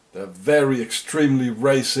 They're very extremely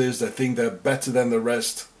racist. They think they're better than the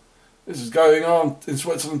rest. This is going on in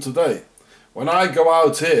Switzerland today. When I go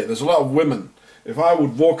out here, there's a lot of women. If I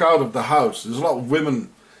would walk out of the house, there's a lot of women,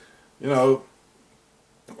 you know,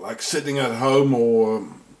 like sitting at home or,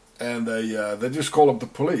 and they just call up the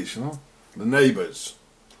police, you know, the neighbours.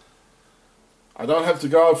 I don't have to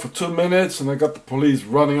go out for 2 minutes and I got the police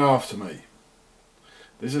running after me.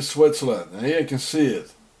 This is Switzerland, and here you can see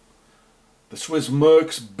it. The Swiss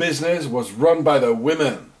mercs business was run by the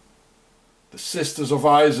women, the sisters of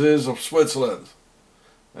ISIS of Switzerland.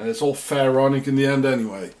 And it's all pharaonic in the end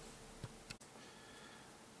anyway.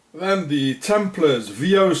 Then the Templars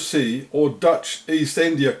VOC, or Dutch East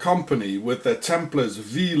India Company, with their Templars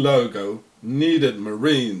V logo, needed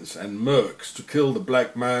Marines and mercs to kill the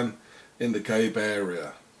black man in the Cape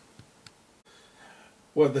area.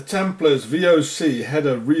 Well, the Templars VOC had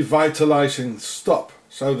a revitalizing stop,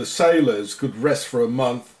 so the sailors could rest for a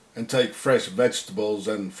month and take fresh vegetables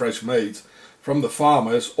and fresh meat from the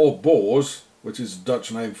farmers, or boers, which is a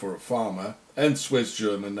Dutch name for a farmer, and Swiss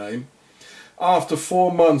German name, after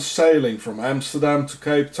 4 months sailing from Amsterdam to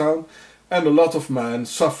Cape Town, and a lot of men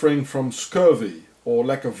suffering from scurvy or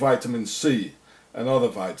lack of vitamin C and other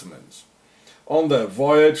vitamins, on their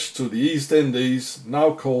voyage to the East Indies,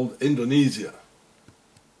 now called Indonesia.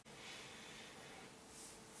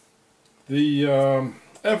 The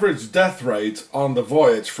average death rate on the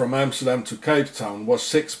voyage from Amsterdam to Cape Town was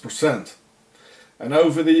 6%. And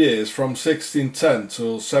over the years, from 1610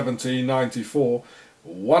 till 1794,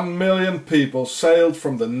 1 million people sailed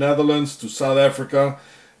from the Netherlands to South Africa,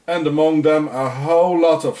 and among them a whole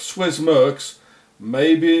lot of Swiss mercs,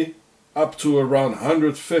 maybe up to around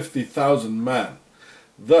 150,000 men,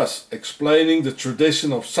 thus explaining the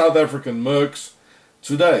tradition of South African mercs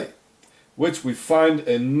today, which we find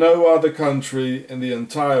in no other country in the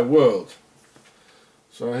entire world.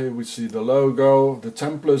 So here we see the logo, the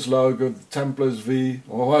Templars logo, the Templars V.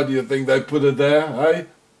 Well, why do you think they put it there, eh?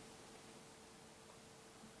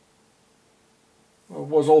 Well, it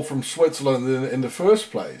was all from Switzerland in the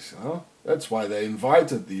first place, you know? That's why they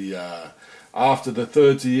invited the, after the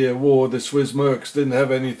 30-year war, the Swiss mercs didn't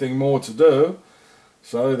have anything more to do,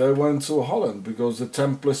 so they went to Holland, because the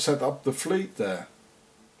Templars set up the fleet there.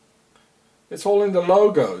 It's all in the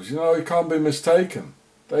logos, you know, it can't be mistaken.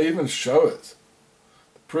 They even show it.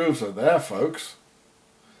 The proofs are there, folks.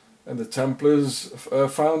 And the Templars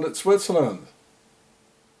founded Switzerland.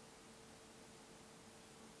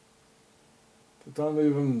 They don't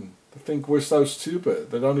even think we're so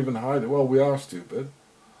stupid. They don't even hide it. Well, we are stupid.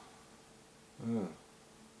 Yeah.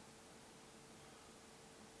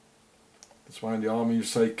 That's why in the army you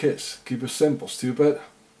say kiss. Keep it simple, stupid.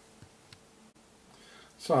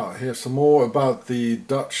 So here's some more about the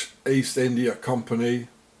Dutch East India Company.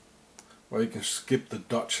 Well, you can skip the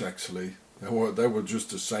Dutch actually. They were just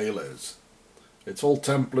the sailors. It's all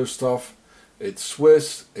Templar stuff. It's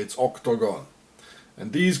Swiss, it's OCTOGON.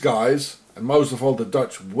 And these guys, and most of all the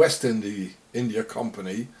Dutch West India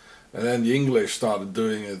Company, and then the English started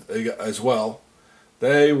doing it as well,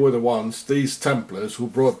 they were the ones, these Templars, who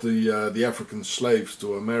brought the African slaves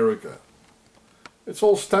to America. It's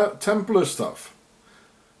all Templar stuff.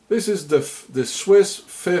 This is the Swiss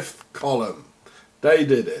fifth column. They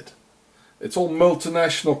did it. It's all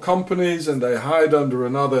multinational companies and they hide under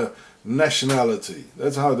another nationality.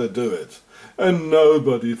 That's how they do it. And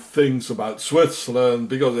nobody thinks about Switzerland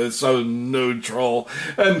because it's so neutral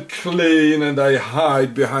and clean, and they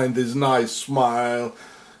hide behind this nice smile,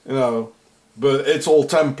 you know. But it's all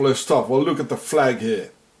Templar stuff. Well, look at the flag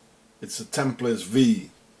here. It's a Templars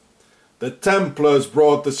V. The Templars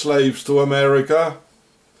brought the slaves to America.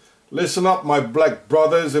 Listen up, my black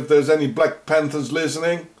brothers, if there's any Black Panthers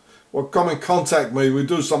listening. Well, come and contact me, we'll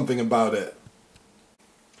do something about it.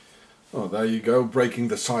 Oh, there you go, breaking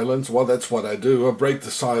the silence. Well, that's what I do, I break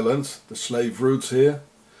the silence. The slave roots here.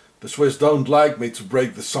 The Swiss don't like me to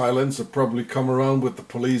break the silence. They'll probably come around with the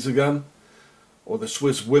police again. Or the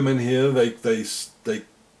Swiss women here, they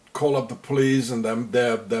call up the police and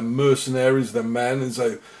they're mercenaries, they're men, and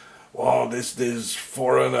say, "Wow, this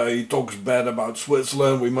foreigner, he talks bad about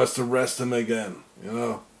Switzerland, we must arrest him again," you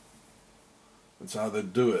know. That's how they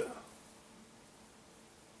do it.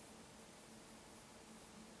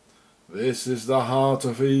 This is the heart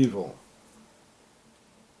of evil.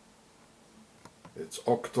 It's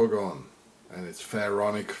OCTOGON, and it's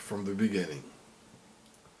pharaonic from the beginning.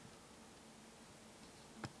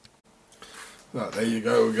 Now, there you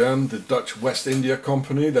go again, the Dutch West India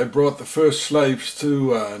Company. They brought the first slaves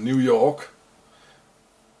to New York.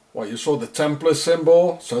 Well, you saw the Templar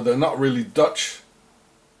symbol, so they're not really Dutch.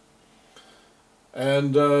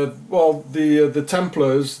 And well, the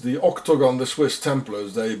Templars, the OCTOGON, the Swiss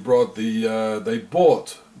Templars, they bought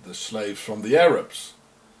the slaves from the Arabs.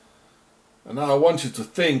 And now I want you to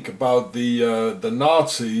think about the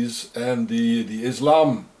Nazis and the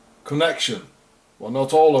Islam connection. Well,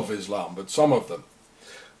 not all of Islam, but some of them,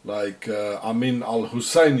 like Amin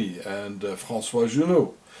al-Husseini and François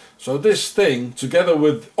Junot. So this thing, together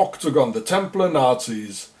with OCTOGON, the Templar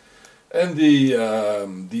Nazis, and the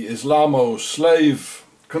Islamo-slave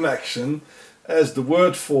connection, as the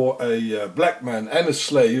word for a black man and a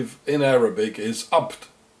slave in Arabic is Abd.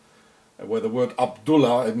 And where the word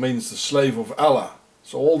Abdullah, it means the slave of Allah.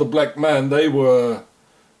 So all the black men, they were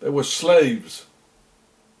slaves.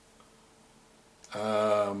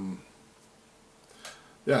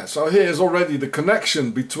 Yeah, so here's already the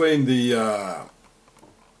connection between the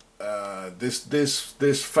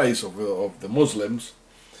this phase of the Muslims,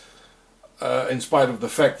 in spite of the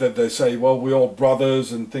fact that they say, well, we're all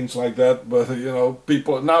brothers and things like that. But you know,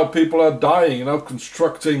 people are dying. You know,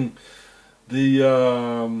 constructing the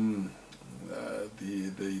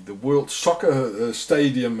World Soccer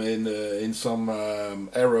Stadium in some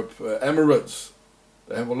Arab Emirates.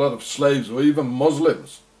 They have a lot of slaves, or even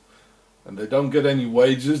Muslims, and they don't get any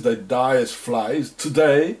wages. They die as flies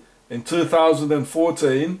today in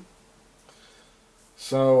 2014.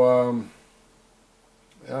 So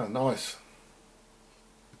yeah, nice.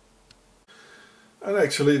 And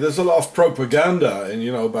actually, there's a lot of propaganda, and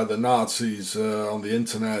you know, by the Nazis on the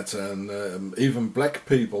internet, and even black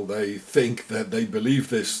people. They think that they believe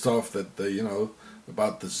this stuff, that they, you know,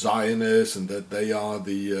 about the Zionists, and that they are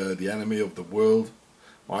the enemy of the world.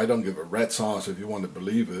 Well, I don't give a rat's ass if you want to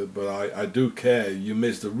believe it, but I do care. You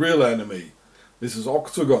miss the real enemy. This is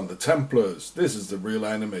OCTOGON, the Templars. This is the real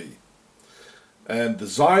enemy. And the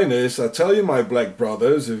Zionists, I tell you, my black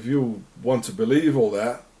brothers, if you want to believe all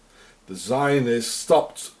that, the Zionists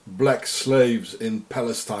stopped black slaves in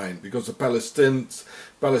Palestine, because the Palestinians,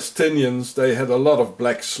 they had a lot of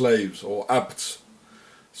black slaves, or ALPS.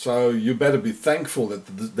 So you better be thankful that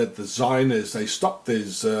the Zionists, they stopped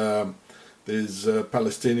this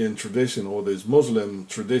Palestinian tradition, or this Muslim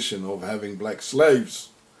tradition of having black slaves.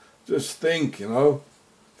 Just think, you know,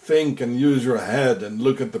 think and use your head and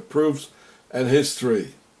look at the proofs and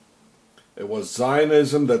history. It was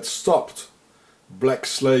Zionism that stopped black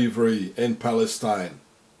slavery in Palestine.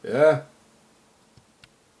 Yeah?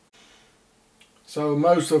 So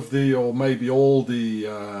most of the, or maybe all the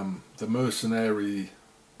mercenary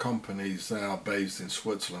companies, they are based in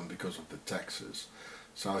Switzerland because of the taxes.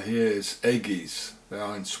 So here is Aegis, they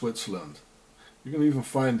are in Switzerland. You can even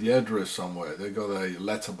find the address somewhere. They got a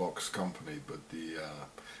letterbox company, but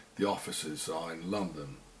the the offices are in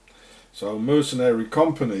London. So mercenary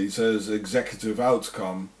companies, as executive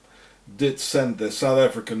outcome, did send their South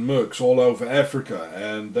African mercs all over Africa,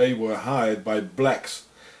 and they were hired by blacks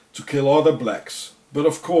to kill other blacks. But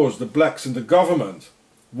of course the blacks in the government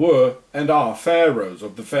were and are pharaohs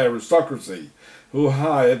of the pharaohstocracy, who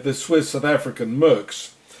hired the Swiss South African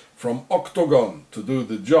mercs from OCTOGON to do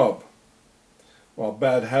the job. Well,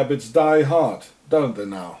 bad habits die hard, don't they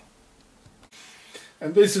now?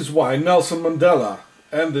 And this is why Nelson Mandela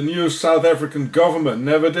and the new South African government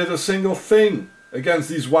never did a single thing against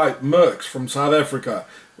these white mercs from South Africa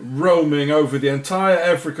roaming over the entire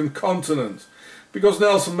African continent, because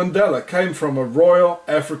Nelson Mandela came from a royal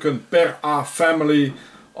African per-a family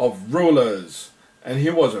of rulers, and he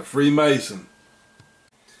was a Freemason.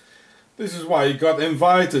 This is why he got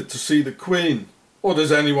invited to see the Queen. Or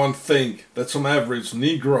does anyone think that some average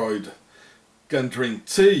Negroid can drink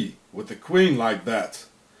tea with the Queen like that?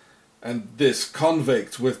 And this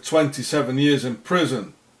convict with 27 years in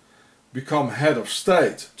prison become head of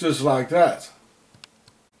state just like that?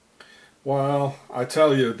 Well, I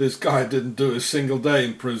tell you, this guy didn't do a single day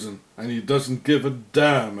in prison, and he doesn't give a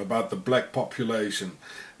damn about the black population,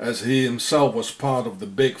 as he himself was part of the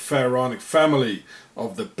big pharaonic family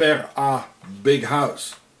of the Per-A big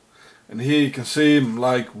house. And here you can see him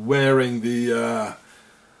like wearing the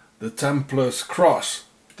Templars cross,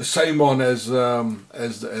 the same one as the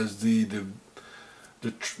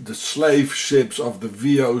slave ships of the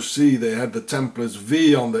VOC. They had the Templars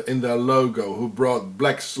V on in their logo, who brought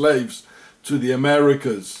black slaves to the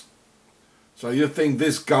Americas. So you think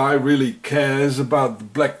this guy really cares about the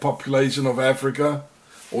black population of Africa?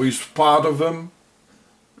 Or he's part of them?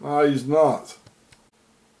 No, he's not.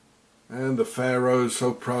 And the Pharaoh is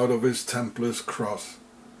so proud of his Templars cross,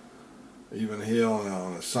 even here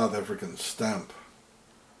on a South African stamp.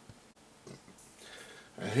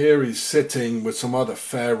 And here he's sitting with some other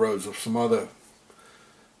pharaohs of some other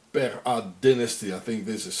Per-A dynasty. I think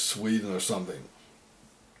this is Sweden or something.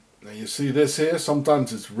 Now you see this here,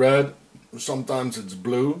 sometimes it's red, sometimes it's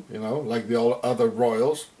blue, you know, like the other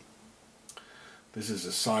royals. This is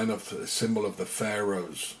a sign of a symbol of the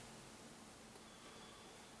pharaohs.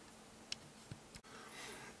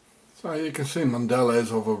 So you can see Mandela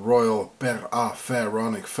is of a royal Per-A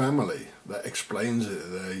pharaonic family. That explains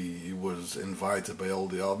it. He was invited by all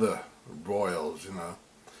the other royals, you know.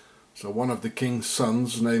 So one of the king's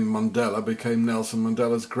sons, named Mandela, became Nelson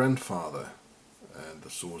Mandela's grandfather, and the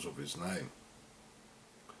source of his name.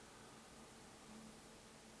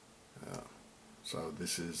 Yeah. So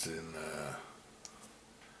this is in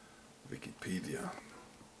Wikipedia.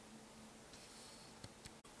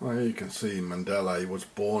 Well, here you can see Mandela. He was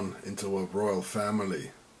born into a royal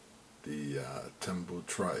family, the Tembu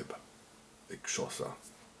tribe, Xhosa.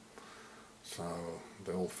 So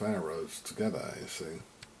they're all pharaohs together, you see.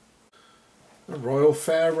 The royal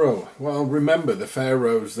pharaoh. Well, remember the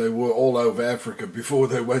pharaohs, they were all over Africa before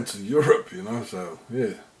they went to Europe, you know, so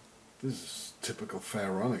yeah, this is typical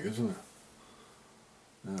pharaonic, isn't it?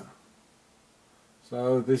 Yeah.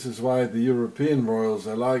 So this is why the European royals,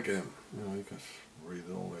 they like him. You know, you can read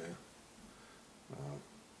it all here.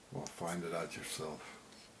 Well, find it out yourself.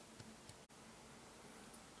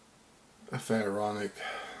 A pharaonic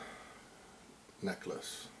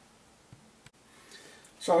necklace.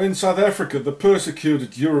 So in South Africa, the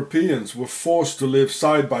persecuted Europeans were forced to live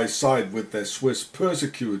side by side with their Swiss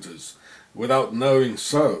persecutors, without knowing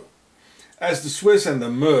so, as the Swiss and the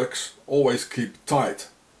mercs always keep tight.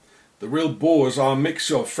 The real Boers are a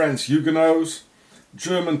mixture of French Huguenots,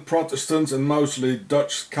 German Protestants and mostly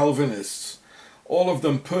Dutch Calvinists, all of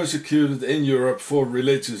them persecuted in Europe for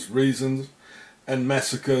religious reasons and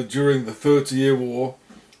massacred during the 30-Year War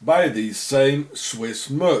by these same Swiss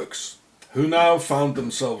mercs, who now found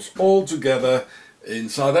themselves all together in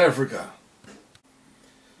South Africa.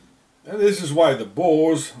 And this is why the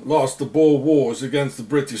Boers lost the Boer Wars against the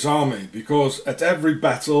British Army, because at every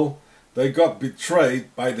battle they got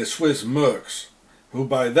betrayed by the Swiss mercs, who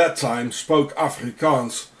by that time spoke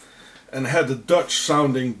Afrikaans and had a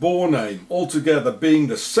Dutch-sounding Boer name, altogether being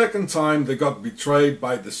the second time they got betrayed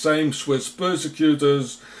by the same Swiss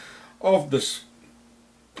persecutors of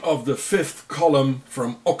the fifth column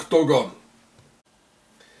from OCTOGON.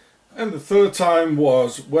 And the third time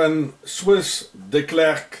was when Swiss de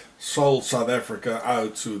Klerk sold South Africa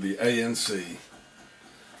out to the ANC.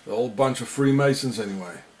 The whole bunch of Freemasons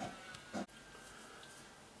anyway.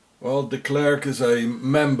 Well, de Klerk is a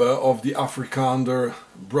member of the Afrikaner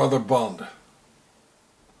Brotherbond,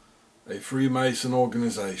 a Freemason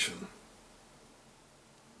organization.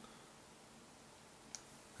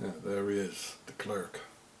 Yeah, there he is, de Klerk.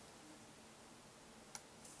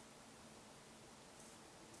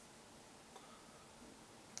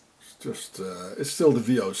 It's still the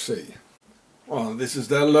VOC. Well, this is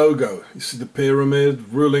their logo. You see the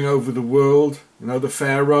pyramid ruling over the world. You know, the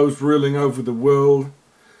pharaohs ruling over the world.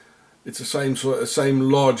 It's the same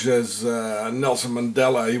lodge as Nelson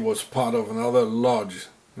Mandela. He was part of another lodge.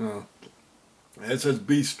 You know, it says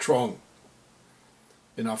 "Be strong"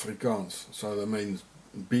 in Afrikaans, so that means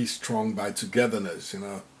be strong by togetherness. You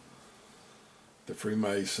know, the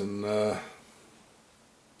Freemason.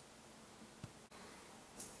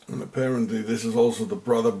 And apparently this is also the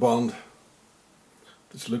brother bond.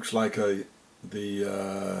 This looks like the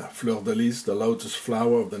fleur de lis, the lotus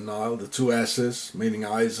flower of the Nile, the two S's, meaning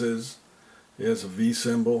Isis. Here's a V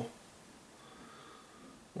symbol.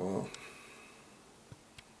 Well,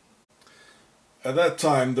 at that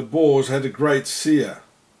time the Boers had a great seer,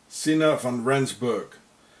 Sinner van Rensburg,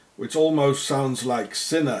 which almost sounds like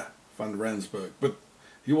Sinner van Rensburg, but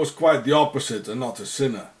he was quite the opposite and not a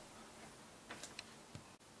sinner.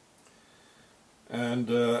 And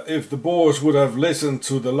if the Boers would have listened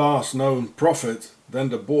to the last known prophet, then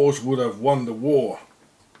the Boers would have won the war.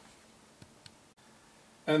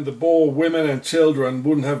 And the Boer women and children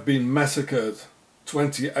wouldn't have been massacred.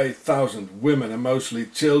 28,000 women and mostly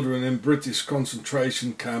children in British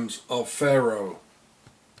concentration camps of Pharaoh.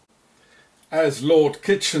 As Lord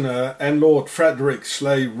Kitchener and Lord Frederick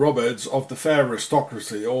Sleigh Roberts of the fair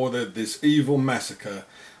aristocracy ordered this evil massacre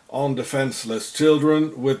on defenceless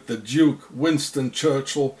children, with the Duke Winston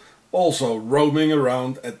Churchill also roaming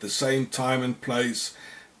around at the same time and place,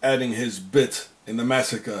 adding his bit in the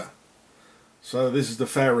massacre. So this is the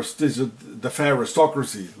fair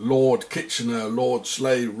aristocracy, Lord Kitchener, Lord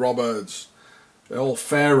Sleigh Roberts. They're all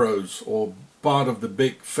pharaohs, or part of the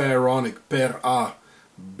big pharaonic Per-A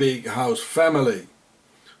big house family,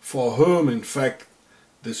 for whom in fact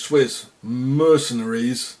the Swiss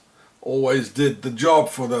mercenaries always did the job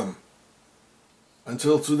for them.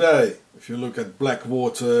 Until today, if you look at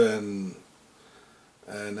Blackwater and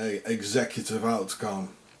Executive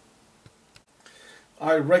Outcome.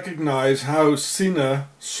 I recognize how Sinner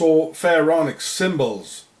saw pharaonic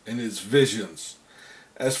symbols in his visions.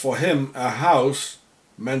 As for him, a house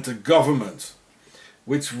meant a government,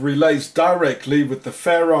 which relates directly with the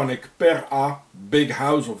pharaonic Per-A big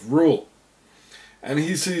house of rule. And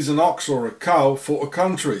he sees an ox or a cow for a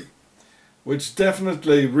country, which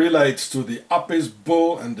definitely relates to the Apis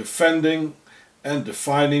bull and defending and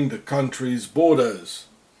defining the country's borders.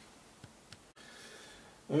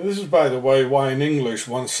 And this is, by the way, why in English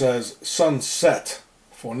one says sunset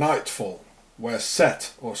for nightfall, where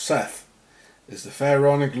Set or Seth is the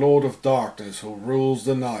pharaonic lord of darkness who rules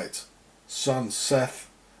the night. Sunset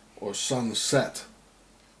or sunset.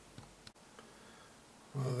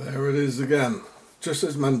 Well, there it is again, just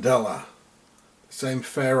as Mandela. Same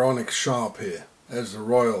pharaonic sharp here as the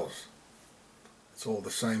royals. It's all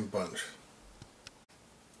the same bunch.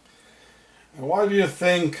 And why do you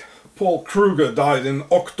think Paul Kruger died in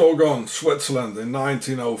OCTOGON, Switzerland in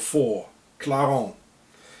 1904? Clarence.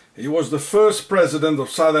 He was the first president of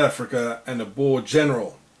South Africa and a Boer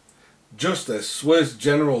general, just as Swiss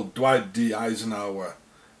General Dwight D. Eisenhower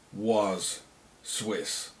was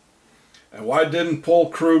Swiss. And why didn't Paul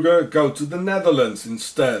Kruger go to the Netherlands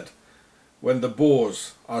instead, when the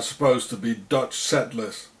Boers are supposed to be Dutch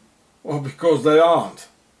settlers? Well, because they aren't.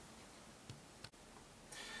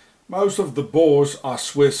 Most of the Boers are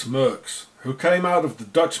Swiss mercs, who came out of the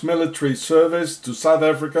Dutch military service to South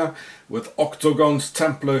Africa with OCTOGON's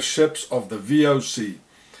Templar ships of the VOC.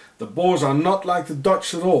 The Boers are not like the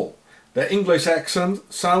Dutch at all. Their English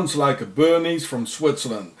accent sounds like a Bernese from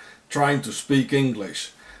Switzerland trying to speak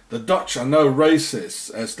English. The Dutch are no racists,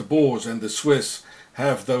 as the Boers and the Swiss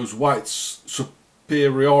have those white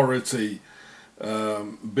superiority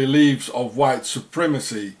beliefs of white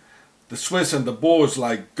supremacy. The Swiss and the Boers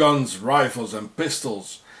like guns, rifles and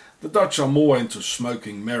pistols. The Dutch are more into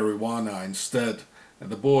smoking marijuana instead, and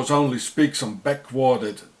the Boers only speak some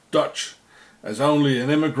backwarded Dutch, as only an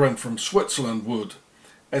immigrant from Switzerland would,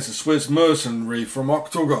 as a Swiss mercenary from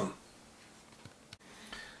OCTOGON.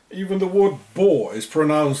 Even the word Boer is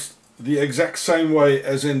pronounced the exact same way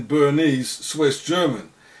as in Bernese Swiss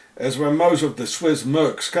German, as where most of the Swiss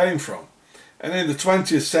mercs came from. And in the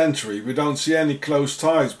 20th century we don't see any close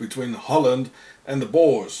ties between Holland and the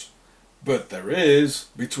Boers. But there is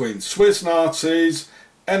between Swiss Nazis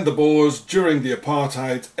and the Boers during the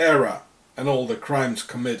apartheid era and all the crimes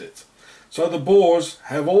committed. So the Boers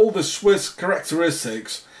have all the Swiss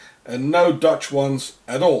characteristics and no Dutch ones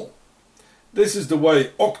at all. This is the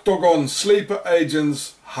way OCTOGON sleeper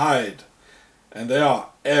agents hide, and they are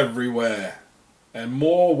everywhere and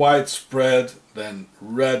more widespread than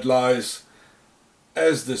red lice,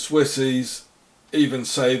 as the Swissies even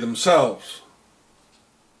say themselves.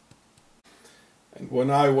 And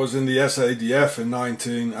when I was in the SADF in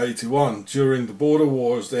 1981, during the border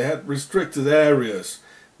wars, they had restricted areas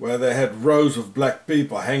where they had rows of black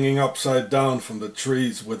people hanging upside down from the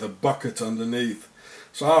trees with a bucket underneath.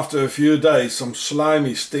 So after a few days, some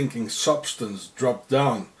slimy, stinking substance dropped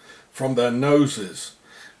down from their noses,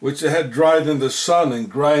 which they had dried in the sun and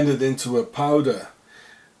grinded into a powder,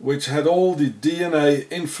 which had all the DNA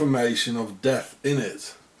information of death in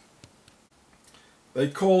it. They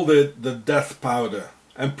called it the death powder,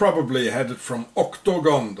 and probably had it from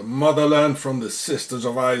OCTOGON, the motherland from the Sisters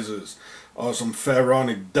of Isis, or some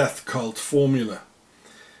pharaonic death cult formula.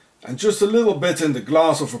 And just a little bit in the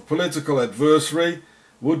glass of a political adversary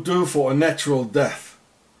would do for a natural death.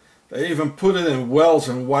 They even put it in wells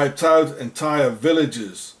and wiped out entire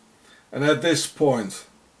villages. And at this point,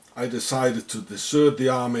 I decided to desert the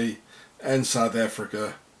army and South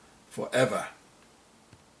Africa forever.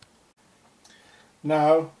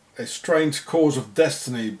 Now, a strange course of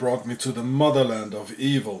destiny brought me to the motherland of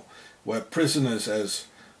evil, where prisoners as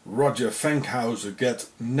Roger Fankhauser get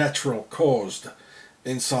natural caused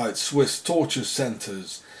inside Swiss torture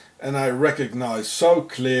centers, and I recognize so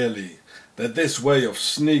clearly that this way of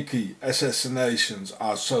sneaky assassinations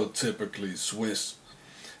are so typically Swiss,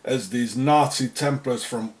 as these Nazi Templars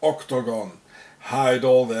from OCTOGON hide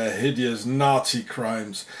all their hideous Nazi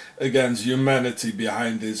crimes against humanity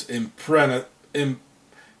behind this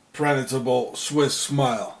impenetrable Swiss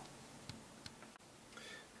smile.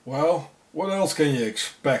 Well, what else can you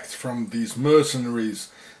expect from these mercenaries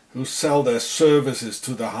who sell their services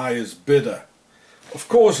to the highest bidder? Of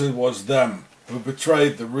course it was them who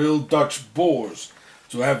betrayed the real Dutch Boers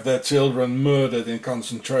to have their children murdered in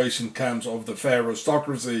concentration camps of the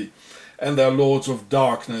aristocracy and their lords of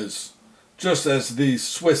darkness, just as these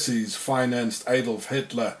Swissies financed Adolf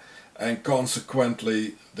Hitler and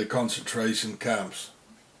consequently the concentration camps.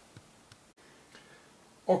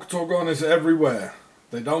 OCTOGON is everywhere.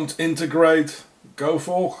 They don't integrate, go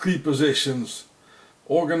for all key positions,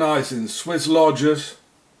 organize in Swiss lodges,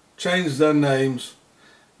 change their names,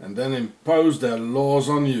 and then impose their laws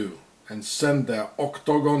on you and send their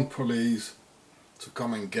OCTOGON police to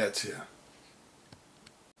come and get you.